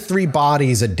 2 to 3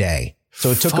 bodies a day.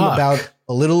 So it took them about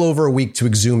a little over a week to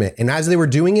exhume it. And as they were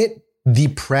doing it, the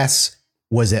press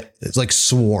it's like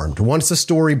swarmed. Once the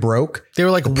story broke, they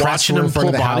were like watching them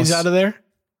pull bodies out of there.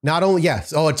 Not only,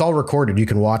 yes. Oh, it's all recorded. You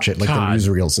can watch it, like the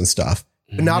newsreels and stuff.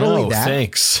 But not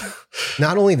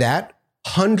only that,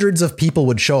 hundreds of people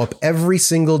would show up every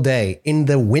single day in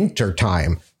the winter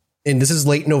time. And this is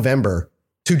late November,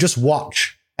 to just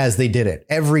watch as they did it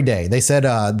every day. They said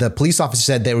the police officer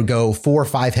said they would go 4 or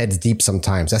 5 heads deep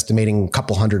sometimes, estimating a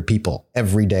couple hundred people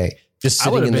every day, just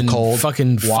sitting in the cold,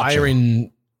 fucking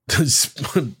firing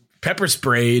pepper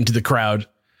spray into the crowd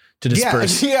to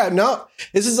disperse. Yeah, no,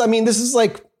 this is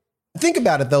like, think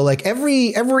about it though. Like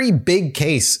every big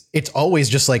case, it's always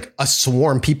just like a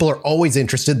swarm. People are always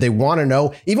interested. They want to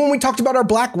know. Even when we talked about our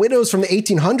Black Widows from the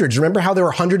 1800s, remember how there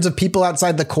were hundreds of people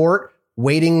outside the court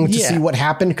waiting to see what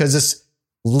happened because this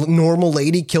normal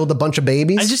lady killed a bunch of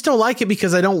babies? I just don't like it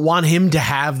because I don't want him to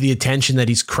have the attention that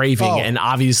he's craving and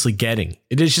obviously getting.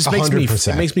 It just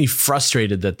makes me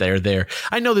frustrated that they're there.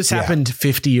 I know this happened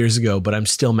 50 years ago, but I'm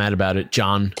still mad about it,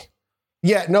 John.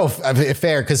 Yeah, no,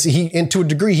 fair, because and to a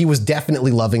degree, he was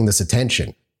definitely loving this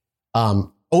attention.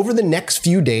 Over the next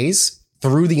few days,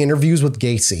 through the interviews with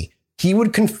Gacy, he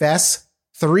would confess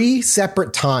 3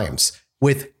 separate times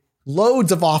with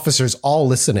loads of officers all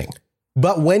listening.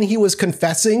 But when he was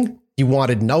confessing, he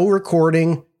wanted no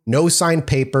recording, no signed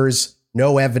papers,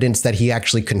 no evidence that he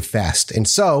actually confessed. And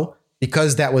so,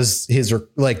 because that was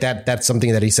that's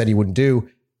something that he said he wouldn't do,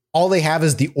 all they have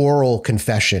is the oral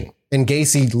confession. And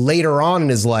Gacy later on in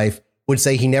his life would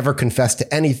say he never confessed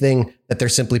to anything, that they're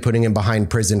simply putting him behind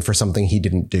prison for something he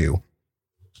didn't do,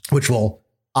 which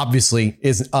obviously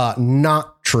is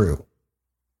not true.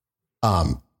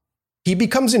 He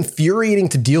becomes infuriating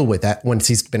to deal with that once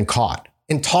he's been caught,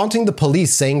 and taunting the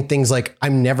police, saying things like,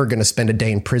 "I'm never going to spend a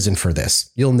day in prison for this.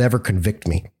 You'll never convict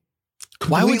me."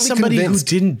 Why would somebody who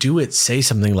didn't do it say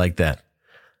something like that?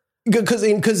 Because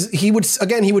he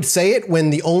would say it when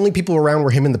the only people around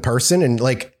were him and the person. And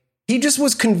like, he just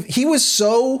was, he was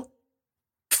so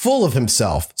full of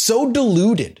himself, so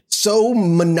deluded, so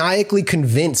maniacally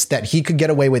convinced that he could get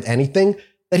away with anything,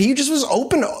 that he just was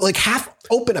half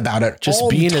open about it. Just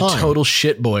being a total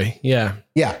shit boy. Yeah.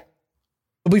 Yeah.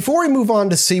 But before we move on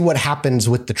to see what happens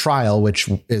with the trial, which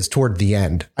is toward the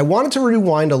end, I wanted to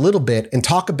rewind a little bit and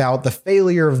talk about the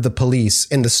failure of the police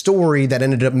and the story that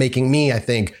ended up making me, I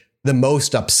think, the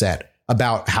most upset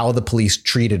about how the police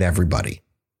treated everybody.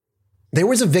 There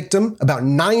was a victim about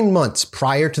 9 months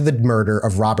prior to the murder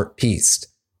of Robert Piest.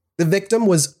 The victim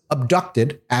was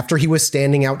abducted after he was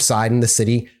standing outside in the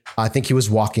city. I think he was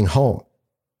walking home.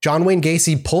 John Wayne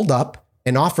Gacy pulled up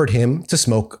and offered him to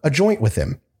smoke a joint with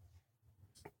him.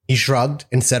 He shrugged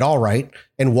and said, "All right,"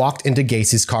 and walked into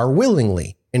Gacy's car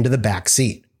willingly into the back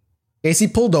seat.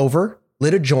 Gacy pulled over,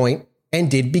 lit a joint,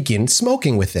 and did begin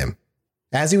smoking with him.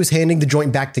 As he was handing the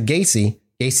joint back to Gacy,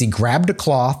 Gacy grabbed a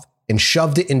cloth and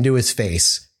shoved it into his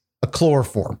face, a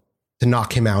chloroform, to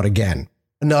knock him out again.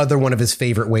 Another one of his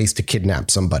favorite ways to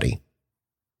kidnap somebody.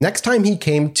 Next time he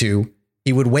came to,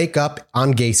 he would wake up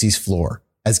on Gacy's floor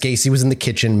as Gacy was in the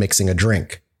kitchen mixing a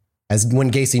drink. As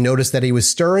when Gacy noticed that he was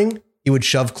stirring, he would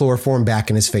shove chloroform back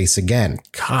in his face again.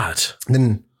 God.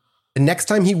 Then the next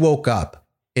time he woke up,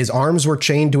 his arms were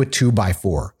chained to a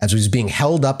 2x4 as he was being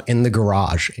held up in the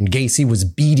garage, and Gacy was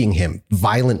beating him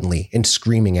violently and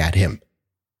screaming at him.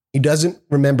 He doesn't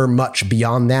remember much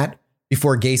beyond that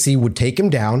before Gacy would take him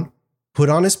down, put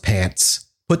on his pants,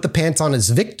 put the pants on his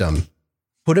victim,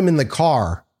 put him in the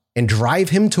car, and drive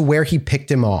him to where he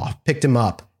picked him up,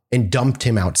 and dumped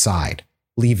him outside,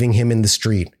 leaving him in the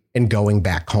street and going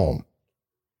back home.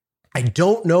 I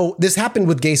don't know. This happened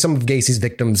with some of Gacy's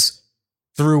victims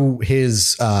through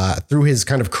his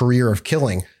kind of career of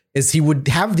killing. is he would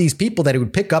have these people that he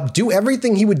would pick up, do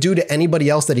everything he would do to anybody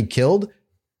else that he killed,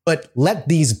 but let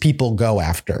these people go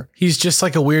after. He's just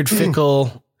like a weird,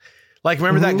 fickle, like,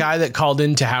 remember that guy that called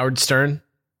in to Howard Stern?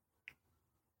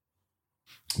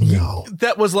 No.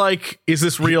 That was like, is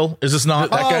this real? Is this not?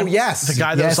 That guy? Yes. The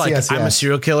guy that was like, I'm a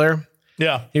serial killer.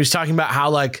 Yeah. He was talking about how,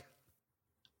 like,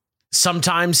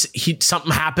 sometimes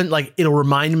something happened, like it'll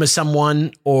remind him of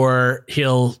someone, or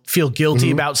he'll feel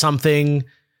guilty about something.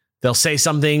 They'll say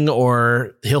something,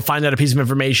 or he'll find out a piece of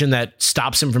information that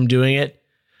stops him from doing it.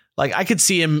 Like, I could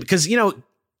see him, because, you know,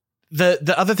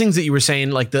 the other things that you were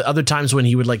saying, like the other times when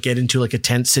he would like get into like a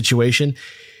tense situation,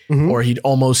 or he'd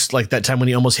almost, like that time when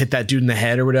he almost hit that dude in the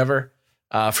head or whatever,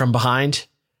 from behind.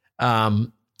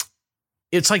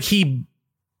 It's like he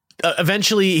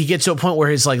eventually he gets to a point where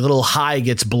his like little high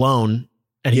gets blown,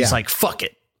 and he's like, fuck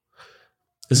it.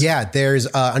 Yeah, there's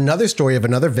another story of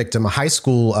another victim, a high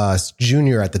school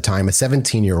junior at the time, a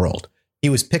 17-year-old. He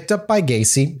was picked up by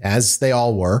Gacy, as they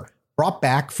all were, brought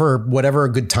back for whatever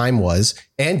a good time was,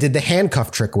 and did the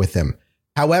handcuff trick with him.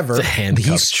 However, the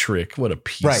handcuff trick, what a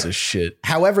piece of shit.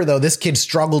 However, though, this kid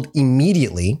struggled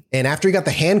immediately, and after he got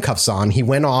the handcuffs on, he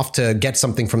went off to get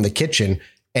something from the kitchen,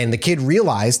 and the kid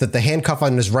realized that the handcuff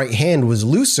on his right hand was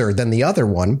looser than the other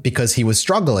one because he was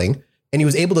struggling, and he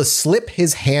was able to slip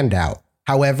his hand out.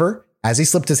 However, as he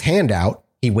slipped his hand out,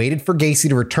 he waited for Gacy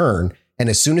to return, and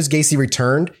as soon as Gacy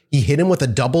returned, he hit him with a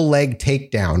double leg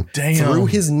takedown, threw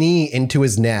his knee into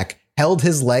his neck, held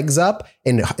his legs up,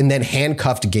 and then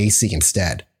handcuffed Gacy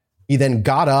instead. He then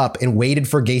got up and waited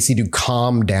for Gacy to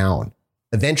calm down.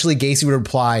 Eventually, Gacy would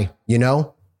reply, you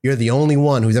know, you're the only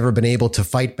one who's ever been able to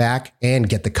fight back and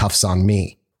get the cuffs on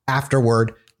me. After he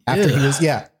was,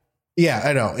 yeah,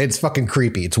 I know. It's fucking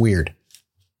creepy. It's weird.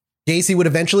 Gacy would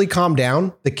eventually calm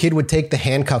down. The kid would take the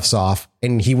handcuffs off,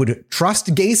 and he would trust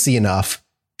Gacy enough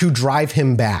to drive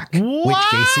him back, which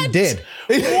Gacy did.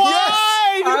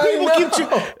 Why do people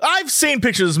keep I've seen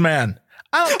pictures of this man.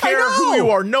 I don't care who you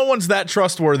are. No one's that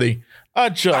trustworthy. I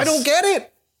don't get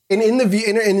it. In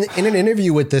an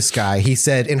interview with this guy, he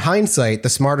said, in hindsight, the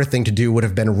smarter thing to do would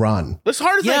have been run. The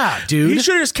smarter thing, dude. He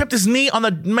should have just kept his knee on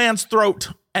the man's throat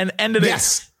and ended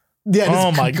it. Yeah.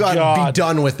 Oh my God. Be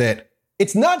done with it.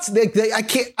 It's nuts. Maybe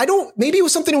it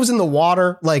was something that was in the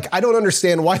water. Like, I don't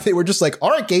understand why they were just like,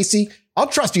 all right, Gacy, I'll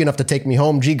trust you enough to take me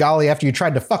home. Gee golly, after you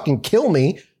tried to fucking kill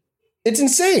me. It's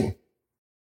insane.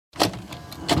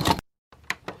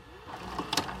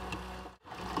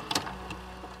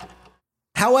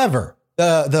 However,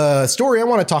 the story I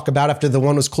want to talk about after the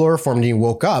one was chloroformed and he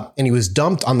woke up and he was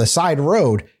dumped on the side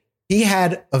road, he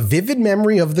had a vivid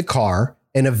memory of the car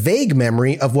and a vague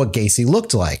memory of what Gacy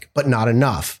looked like, but not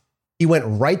enough. He went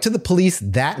right to the police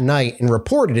that night and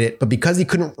reported it, but because he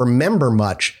couldn't remember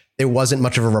much, there wasn't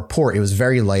much of a report. It was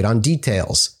very light on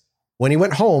details. When he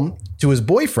went home to his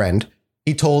boyfriend,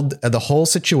 he told the whole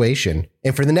situation.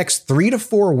 And for the next 3 to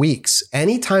 4 weeks,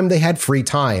 anytime they had free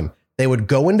time, they would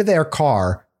go into their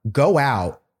car, go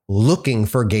out looking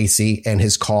for Gacy and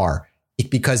his car.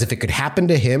 Because if it could happen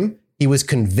to him, he was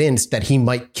convinced that he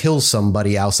might kill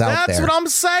somebody else out there. That's what I'm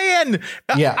saying.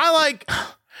 Yeah. I like,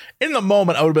 in the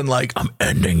moment, I would have been like, I'm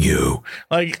ending you.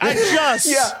 Like, I just...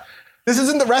 Yeah. This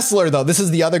isn't the wrestler, though. This is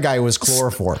the other guy who was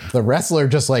chloroformed. The wrestler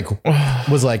just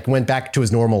went back to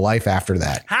his normal life after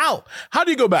that. How? How do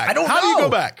you go back? I don't know. How do you go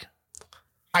back?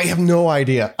 I have no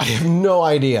idea.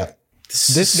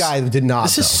 This guy did not.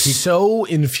 This is so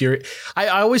infuriating. I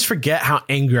always forget how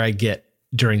angry I get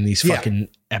during these fucking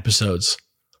episodes.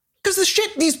 Because the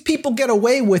shit these people get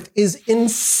away with is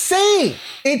insane.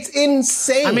 It's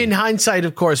insane. I mean, hindsight,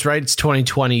 of course, right? It's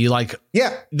 2020.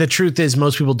 The truth is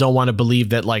most people don't want to believe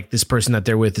that like this person that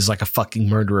they're with is like a fucking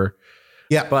murderer.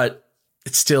 Yeah. But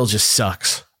it still just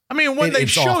sucks. I mean, when they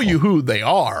show you who they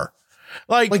are,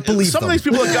 like believe some them. of these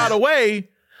people that got away,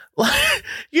 like,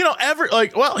 you know,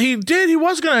 he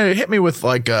was going to hit me with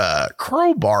like a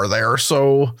crowbar there.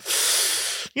 So,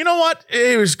 you know what?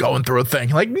 He was going through a thing.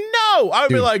 Like, no, I would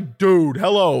be like, dude,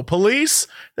 hello, police.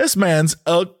 This man's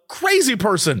a crazy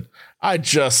person.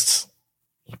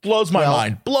 Blows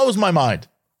my mind.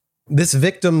 This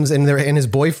victim's and his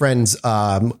boyfriend's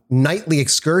nightly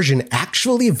excursion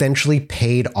actually eventually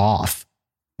paid off.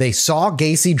 They saw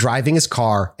Gacy driving his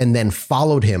car and then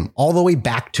followed him all the way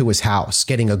back to his house,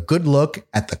 getting a good look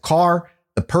at the car,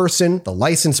 the person, the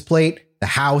license plate, the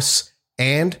house,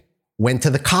 and went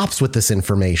to the cops with this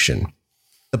information.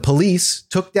 The police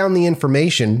took down the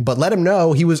information, but let him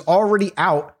know he was already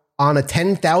out on a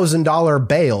 $10,000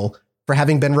 bail for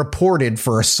having been reported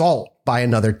for assault by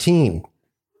another teen.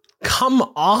 Come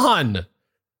on.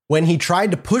 when he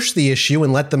tried to push the issue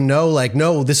and let them know, like,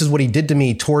 no, this is what he did to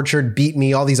me, tortured, beat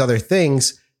me, all these other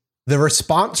things, the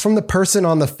response from the person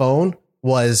on the phone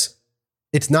was,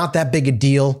 it's not that big a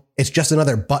deal. It's just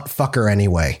another butt fucker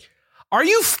anyway. Are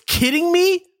you kidding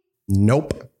me?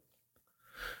 Nope.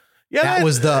 Yeah, that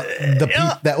was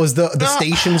the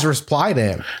station's reply to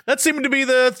him. That seemed to be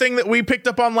the thing that we picked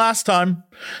up on last time.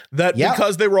 That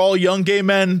because they were all young gay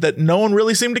men, that no one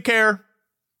really seemed to care.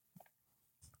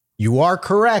 You are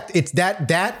correct. It's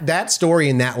that story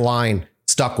and that line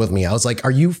stuck with me. I was like, are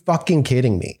you fucking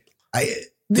kidding me?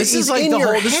 This is like the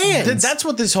whole, that's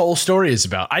what this whole story is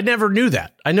about. I never knew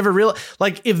that. I never realized,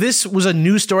 like, if this was a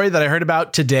new story that I heard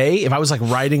about today, if I was like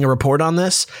writing a report on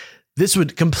this, this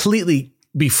would completely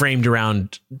be framed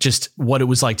around just what it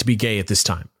was like to be gay at this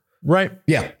time. Right.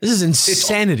 Yeah. This is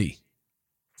insanity.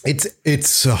 It's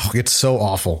so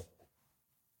awful.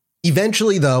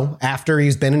 Eventually, though, after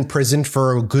he's been in prison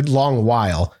for a good long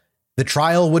while, the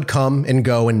trial would come and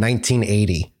go in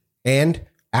 1980. And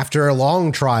after a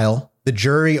long trial, the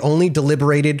jury only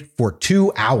deliberated for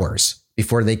 2 hours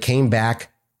before they came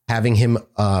back, having him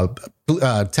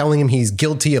telling him he's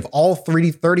guilty of all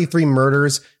 33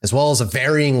 murders, as well as a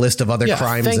varying list of other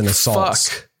crimes and assaults.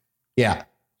 Fuck. Yeah.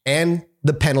 And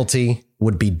the penalty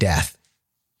would be death.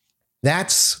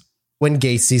 That's when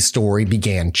Gacy's story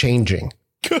began changing.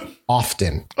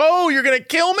 Often. Oh, you're going to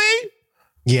kill me?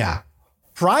 Yeah.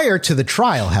 Prior to the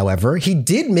trial, however, he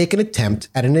did make an attempt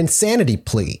at an insanity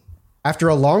plea. After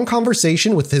a long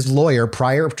conversation with his lawyer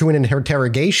prior to an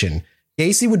interrogation,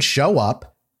 Gacy would show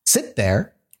up, sit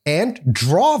there, and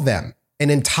draw them an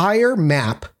entire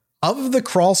map of the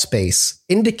crawl space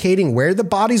indicating where the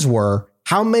bodies were,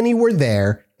 how many were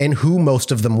there, and who most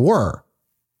of them were.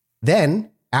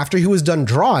 Then, after he was done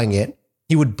drawing it,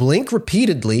 he would blink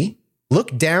repeatedly,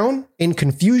 look down in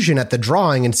confusion at the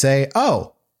drawing and say,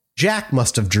 oh, Jack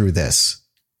must have drew this.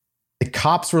 The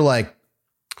cops were like,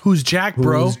 who's Jack,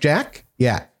 bro? Who's Jack?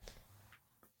 Yeah.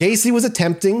 Gacy was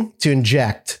attempting to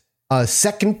inject a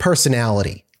second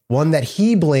personality, one that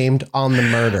he blamed on the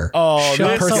murder. Oh,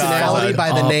 a personality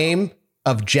by the name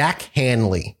of Jack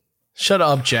Hanley. Shut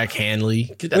up, Jack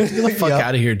Hanley. Get the fuck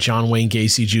out of here, John Wayne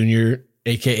Gacy Jr.,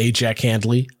 a.k.a. Jack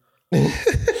Handley.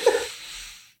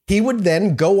 He would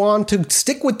then go on to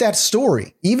stick with that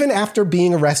story, even after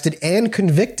being arrested and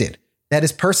convicted, that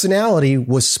his personality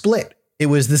was split. It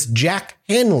was this Jack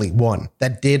Hanley one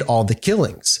that did all the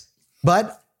killings.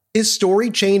 But his story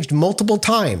changed multiple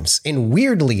times, and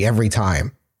weirdly every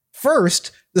time.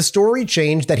 First, the story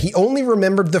changed that he only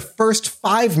remembered the first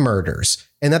 5 murders,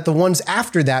 and that the ones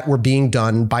after that were being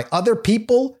done by other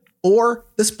people or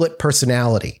the split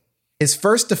personality. His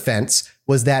first defense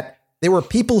was that there were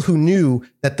people who knew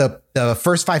that the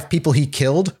first 5 people he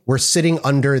killed were sitting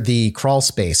under the crawl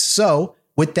space. So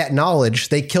with that knowledge,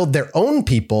 they killed their own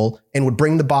people and would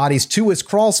bring the bodies to his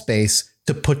crawl space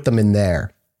to put them in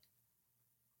there.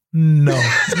 No.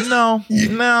 F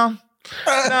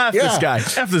this guy.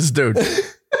 F this dude.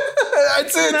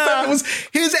 That's it. That was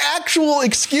his actual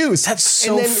excuse. That's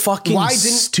so fucking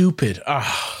stupid.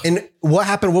 And what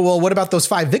happened? Well, what about those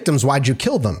 5 victims? Why'd you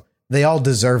kill them? They all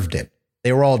deserved it.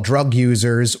 They were all drug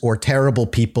users or terrible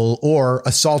people or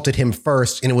assaulted him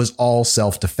first, and it was all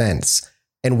self-defense.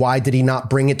 And why did he not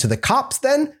bring it to the cops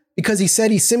then? Because he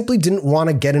said he simply didn't want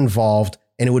to get involved,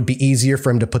 and it would be easier for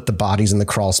him to put the bodies in the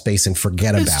crawl space and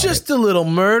forget about it. It's just a little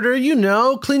murder,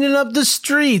 cleaning up the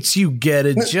streets. You get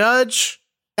it, Judge.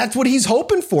 That's what he's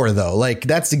hoping for, though. Like,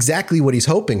 that's exactly what he's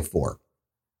hoping for.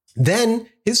 Then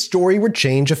his story would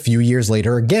change a few years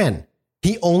later again.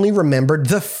 He only remembered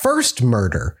the first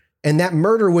murder. And that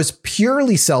murder was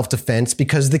purely self-defense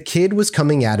because the kid was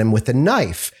coming at him with a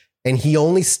knife. And he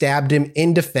only stabbed him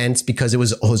in defense because it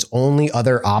was his only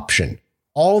other option.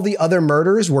 All the other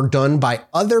murders were done by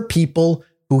other people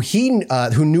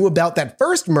who knew about that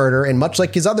first murder. And much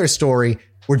like his other story,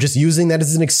 were just using that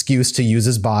as an excuse to use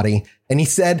his body. And he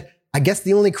said, I guess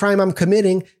the only crime I'm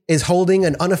committing is holding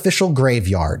an unofficial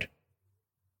graveyard.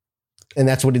 And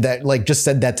that's what just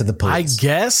said that to the police. I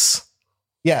guess.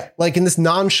 Yeah, like in this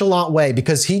nonchalant way,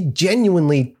 because he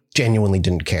genuinely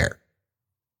didn't care.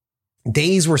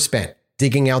 Days were spent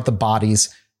digging out the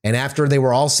bodies, and after they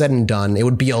were all said and done, it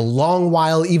would be a long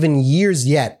while, even years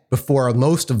yet, before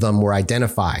most of them were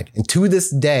identified. And to this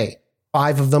day,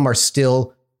 5 of them are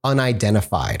still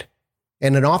unidentified.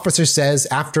 And an officer says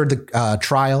after the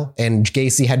trial and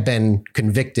Gacy had been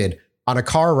convicted, on a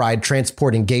car ride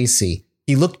transporting Gacy,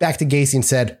 he looked back to Gacy and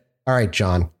said, all right,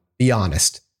 John, be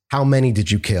honest. How many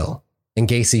did you kill? And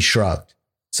Gacy shrugged.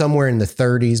 Somewhere in the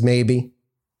 30s, maybe.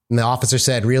 And the officer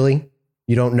said, really?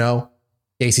 You don't know?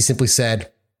 Gacy simply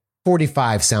said,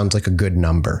 45 sounds like a good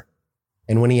number.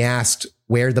 And when he asked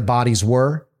where the bodies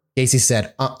were, Gacy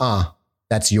said,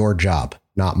 that's your job,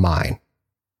 not mine.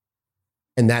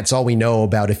 And that's all we know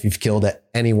about if you've killed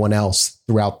anyone else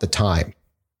throughout the time.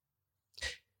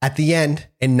 At the end,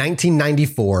 in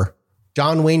 1994,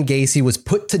 John Wayne Gacy was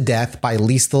put to death by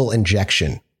lethal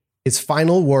injection. His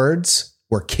final words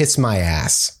were, "Kiss my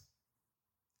ass."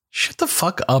 Shut the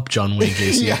fuck up, John Wayne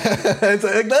Gacy.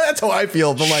 Yeah, that's how I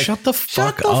feel. But like, shut the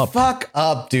fuck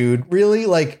up, dude. Really?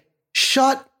 Like,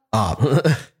 shut up.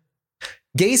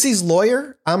 Gacy's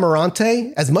lawyer,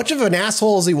 Amarante, as much of an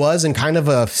asshole as he was and kind of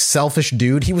a selfish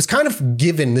dude, he was kind of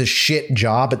given this shit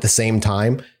job at the same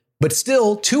time. But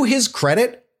still, to his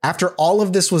credit, after all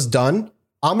of this was done,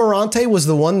 Amarante was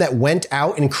the one that went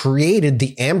out and created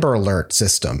the Amber Alert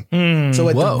system. So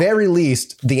at the very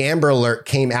least, the Amber Alert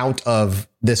came out of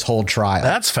this whole trial.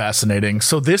 That's fascinating.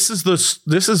 So this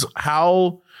is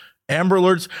how Amber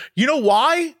Alerts. You know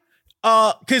why?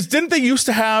 Because didn't they used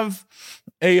to have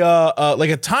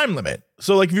a time limit?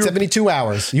 So like if you 72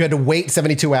 hours, you had to wait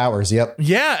 72 hours. Yep.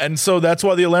 Yeah, and so that's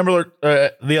why the Amber Alert,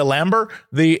 the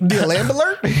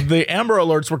Amber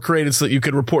Alerts were created so that you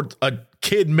could report a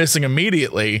kid missing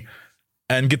immediately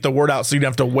and get the word out, so you'd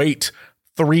have to wait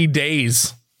 3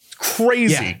 days.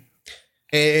 Crazy.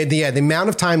 Yeah. The amount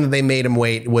of time that they made him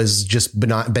wait was just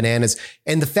bananas.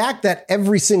 And the fact that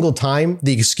every single time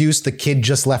the excuse the kid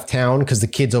just left town because the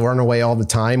kids run away all the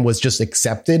time was just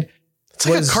accepted. It's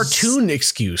like a cartoon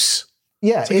excuse.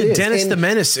 Yeah, it's like a Dennis the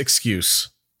Menace excuse.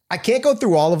 I can't go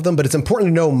through all of them, but it's important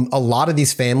to know a lot of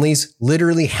these families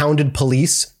literally hounded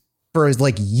police for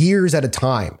like years at a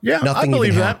time. Yeah, nothing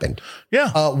even happened.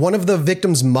 Yeah. One of the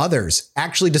victim's mothers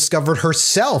actually discovered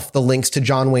herself the links to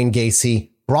John Wayne Gacy,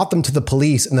 brought them to the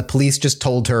police, and the police just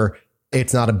told her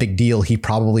it's not a big deal. He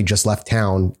probably just left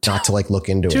town, not to like look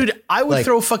into it. Dude, I would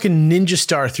throw a fucking ninja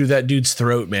star through that dude's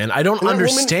throat, man. I don't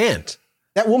understand.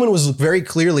 That woman was very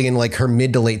clearly in like her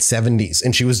mid to late 70s,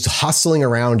 and she was hustling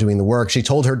around doing the work. She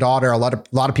told her daughter, a lot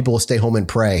of people will stay home and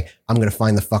pray. I'm going to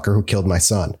find the fucker who killed my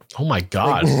son. Oh my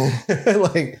God.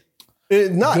 Like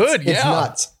it's nuts. Good. Yeah. It's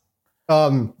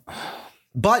nuts.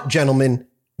 But gentlemen,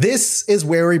 this is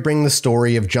where we bring the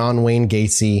story of John Wayne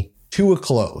Gacy to a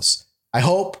close. I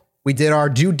hope we did our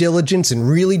due diligence and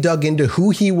really dug into who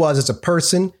he was as a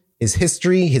person, his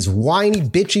history, his whiny,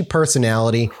 bitchy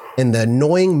personality, and the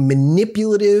annoying,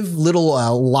 manipulative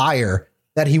little liar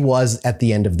that he was at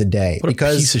the end of the day. What a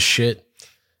piece of shit.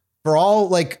 For all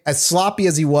like as sloppy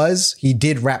as he was, he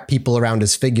did wrap people around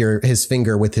his finger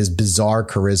with his bizarre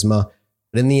charisma.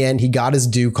 But in the end, he got his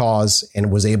due cause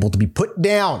and was able to be put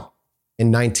down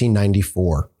in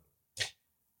 1994.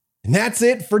 And that's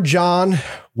it for John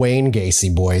Wayne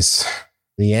Gacy, boys.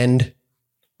 The end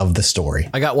of the story.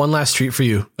 I got one last treat for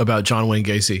you about John Wayne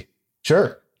Gacy.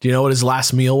 Sure. Do you know what his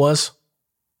last meal was?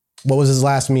 What was his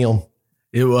last meal?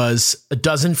 It was a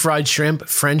dozen fried shrimp,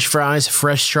 French fries,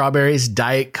 fresh strawberries,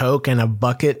 Diet Coke, and a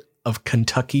bucket of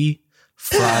Kentucky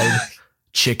fried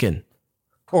chicken.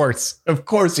 Of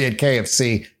course he had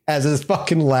KFC as his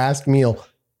fucking last meal.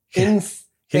 Insanity.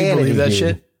 Can you believe that dude.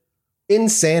 shit?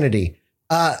 Insanity.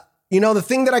 The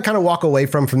thing that I kind of walk away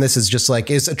from this is just like,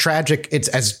 it's a tragic,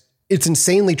 it's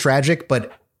insanely tragic,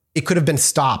 but it could have been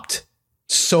stopped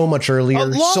so much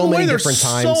earlier, so many different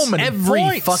times. So many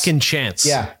every fucking chance.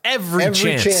 Yeah. Every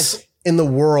chance in the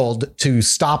world to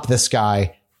stop this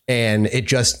guy. And it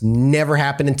just never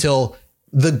happened until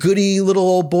the goody little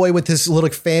old boy with his little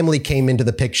family came into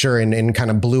the picture and kind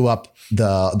of blew up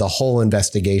the whole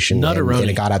investigation. And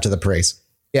it got out to the press.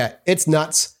 Yeah, it's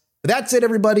nuts. But that's it,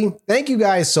 everybody. Thank you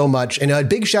guys so much. And a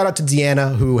big shout out to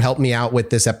Deanna, who helped me out with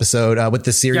this episode, with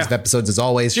this series of episodes, as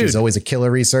always. Dude, she's always a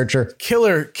killer researcher.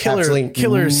 Killer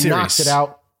series. Knocks it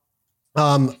out.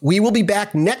 We will be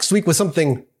back next week with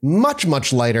something much,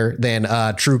 much lighter than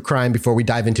true crime before we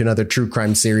dive into another true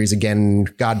crime series again,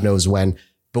 God knows when.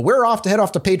 But we're off to head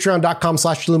off to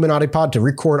patreon.com/IlluminatiPod to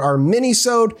record our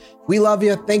mini-sode. We love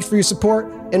you. Thanks for your support,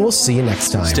 and we'll see you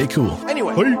next time. Stay cool.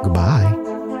 Anyway, goodbye.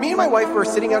 Me and my wife were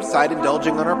sitting outside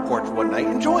indulging on our porch one night,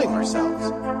 enjoying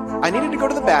ourselves. I needed to go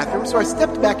to the bathroom, so I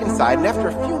stepped back inside, and after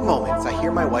a few moments, I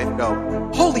hear my wife go,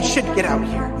 "Holy shit, get out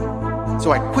here."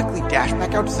 So I quickly dash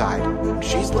back outside, and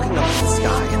she's looking up at the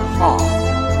sky in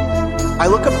awe. I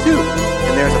look up too,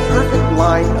 and there's a perfect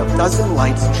line of dozen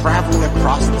lights traveling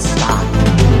across the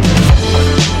sky.